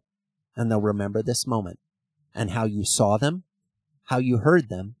video. And they'll remember this moment and how you saw them, how you heard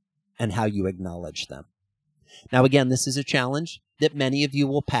them, and how you acknowledged them. Now, again, this is a challenge that many of you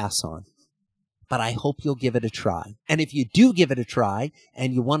will pass on, but I hope you'll give it a try. And if you do give it a try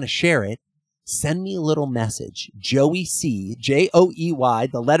and you want to share it, send me a little message, Joey C, Joey,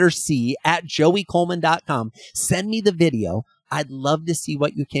 the letter C, at joeycoleman.com. Send me the video. I'd love to see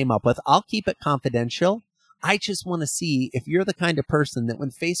what you came up with. I'll keep it confidential. I just want to see if you're the kind of person that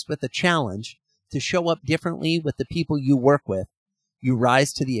when faced with a challenge to show up differently with the people you work with, you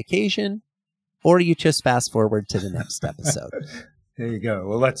rise to the occasion, or you just fast forward to the next episode. There you go.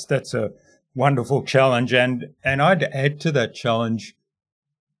 Well, that's a wonderful challenge. And I'd add to that challenge,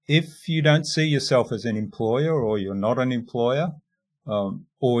 if you don't see yourself as an employer, or you're not an employer,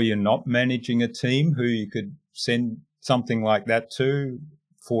 or you're not managing a team who you could send something like that to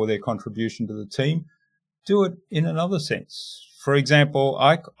for their contribution to the team, do it in another sense. For example,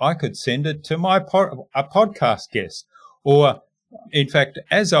 I could send it to a podcast guest. Or, in fact,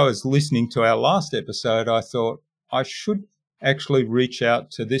 as I was listening to our last episode, I thought I should actually reach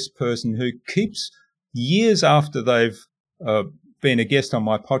out to this person who keeps, years after they've been a guest on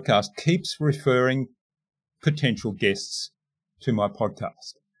my podcast, keeps referring potential guests to my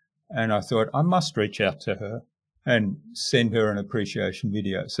podcast. And I thought I must reach out to her and send her an appreciation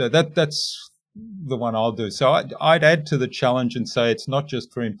video. So that's the one I'll do. So I'd add to the challenge and say it's not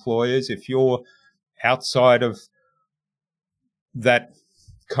just for employers. If you're outside of that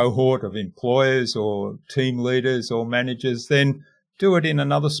cohort of employers or team leaders or managers, then do it in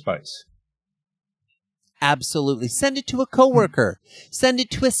another space. Absolutely. Send it to a coworker. Send it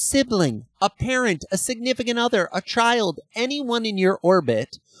to a sibling, a parent, a significant other, a child, anyone in your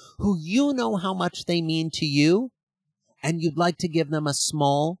orbit who you know how much they mean to you, and you'd like to give them a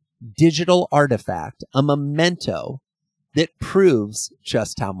small digital artifact, a memento that proves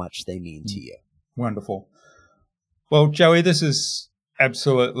just how much they mean to you. Wonderful. Well, Joey, this has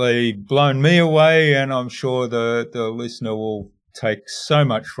absolutely blown me away, and I'm sure the listener will take so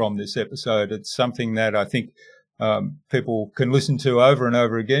much from this episode. It's something that I think people can listen to over and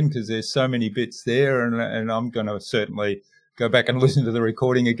over again because there's so many bits there, and I'm going to certainly go back and listen to the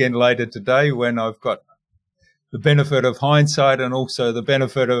recording again later today when I've got the benefit of hindsight and also the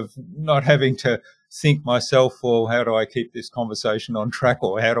benefit of not having to think myself, well, how do I keep this conversation on track,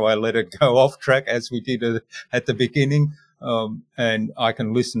 or how do I let it go off track as we did at the beginning? And I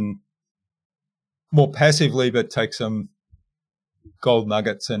can listen more passively, but take some gold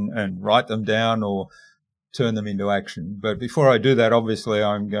nuggets and write them down or turn them into action. But before I do that, obviously,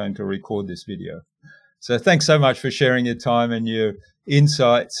 I'm going to record this video. So thanks so much for sharing your time and your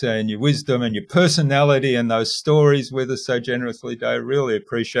insights and your wisdom and your personality and those stories with us so generously, Dave. Really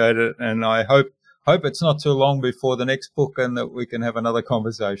appreciate it. And I hope it's not too long before the next book and that we can have another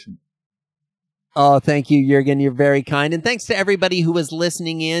conversation. Oh, thank you, Jurgen. You're very kind. And thanks to everybody who was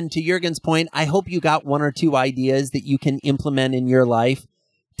listening in. To Jurgen's point, I hope you got one or two ideas that you can implement in your life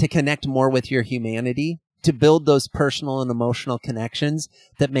to connect more with your humanity, to build those personal and emotional connections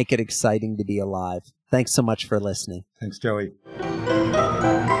that make it exciting to be alive. Thanks so much for listening. Thanks, Joey.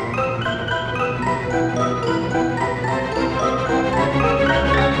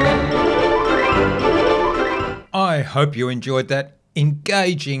 I hope you enjoyed that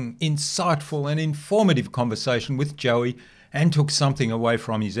engaging, insightful and informative conversation with Joey and took something away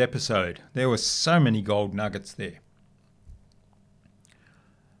from his episode. There were so many gold nuggets there.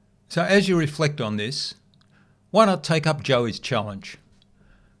 So as you reflect on this, why not take up Joey's challenge?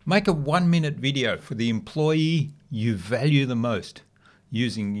 Make a 1-minute video for the employee you value the most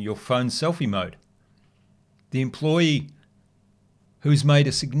using your phone's selfie mode. The employee who's made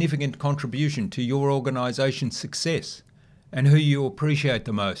a significant contribution to your organisation's success and who you appreciate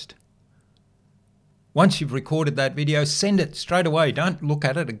the most. Once you've recorded that video, send it straight away. Don't look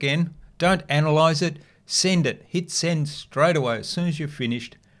at it again. Don't analyse it. Send it. Hit send straight away as soon as you've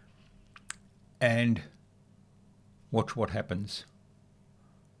finished and watch what happens.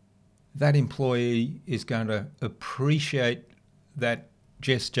 That employee is going to appreciate that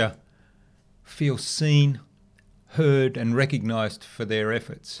gesture, feel seen, heard and recognised for their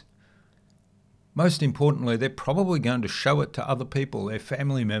efforts. Most importantly, they're probably going to show it to other people, their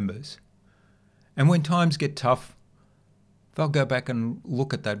family members. And when times get tough, they'll go back and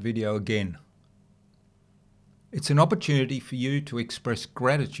look at that video again. It's an opportunity for you to express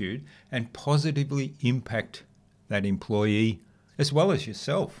gratitude and positively impact that employee as well as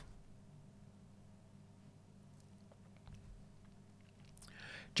yourself.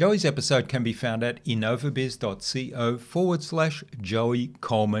 Joey's episode can be found at Innova.Buzz.co /Joey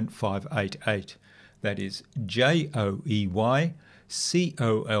Coleman 588. That is JoeyColeman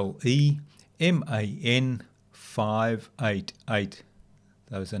 588.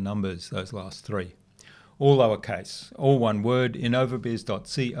 Those are numbers, those last three. All lowercase, all one word,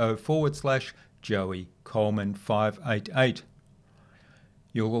 Innova.Buzz.co /Joey Coleman 588.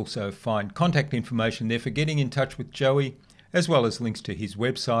 You'll also find contact information there for getting in touch with Joey, as well as links to his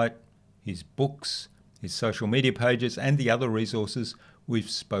website, his books, his social media pages, and the other resources we've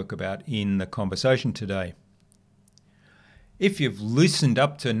spoke about in the conversation today. If you've listened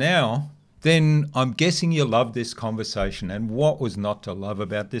up to now, then I'm guessing you love this conversation. And what was not to love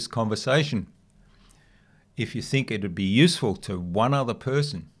about this conversation? If you think it would be useful to one other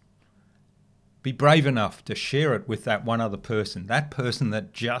person, be brave enough to share it with that one other person, that person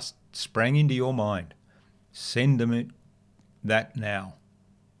that just sprang into your mind. Send them that now.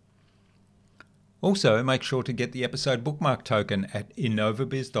 Also, make sure to get the episode bookmark token at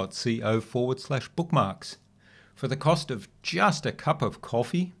Innova.Buzz.co /bookmarks. For the cost of just a cup of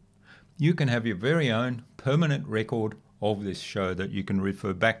coffee, you can have your very own permanent record of this show that you can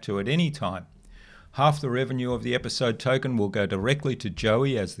refer back to at any time. Half the revenue of the episode token will go directly to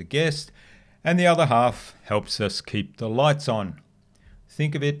Joey as the guest, and the other half helps us keep the lights on.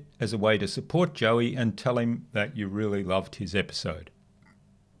 Think of it as a way to support Joey and tell him that you really loved his episode.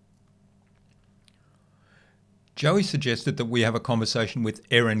 Joey suggested that we have a conversation with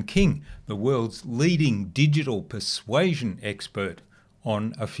Erin King, the world's leading digital persuasion expert,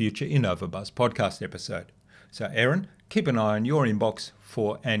 on a future Innova.Buzz podcast episode. So Erin, keep an eye on your inbox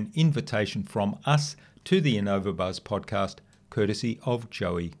for an invitation from us to the Innova.Buzz podcast, courtesy of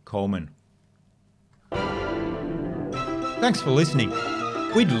Joey Coleman. Thanks for listening.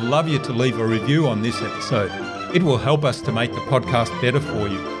 We'd love you to leave a review on this episode. It will help us to make the podcast better for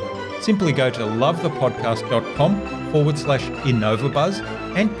you. Simply go to lovethepodcast.com /Innova.Buzz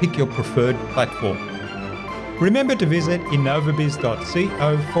and pick your preferred platform. Remember to visit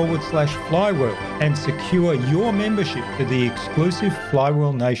Innova.Biz.co /Flywheel and secure your membership to the exclusive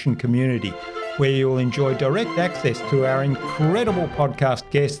Flywheel Nation community, where you'll enjoy direct access to our incredible podcast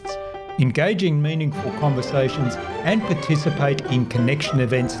guests, engaging meaningful conversations, and participate in connection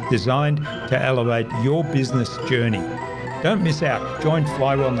events designed to elevate your business journey. Don't miss out. Join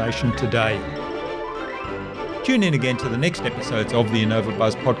Flywheel Nation today. Tune in again to the next episodes of the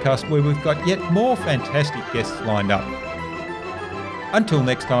Innova.Buzz podcast, where we've got yet more fantastic guests lined up. Until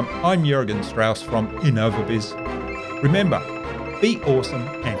next time, I'm Jürgen Strauss from Innova.Biz. Remember, be awesome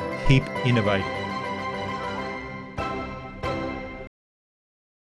and keep innovating.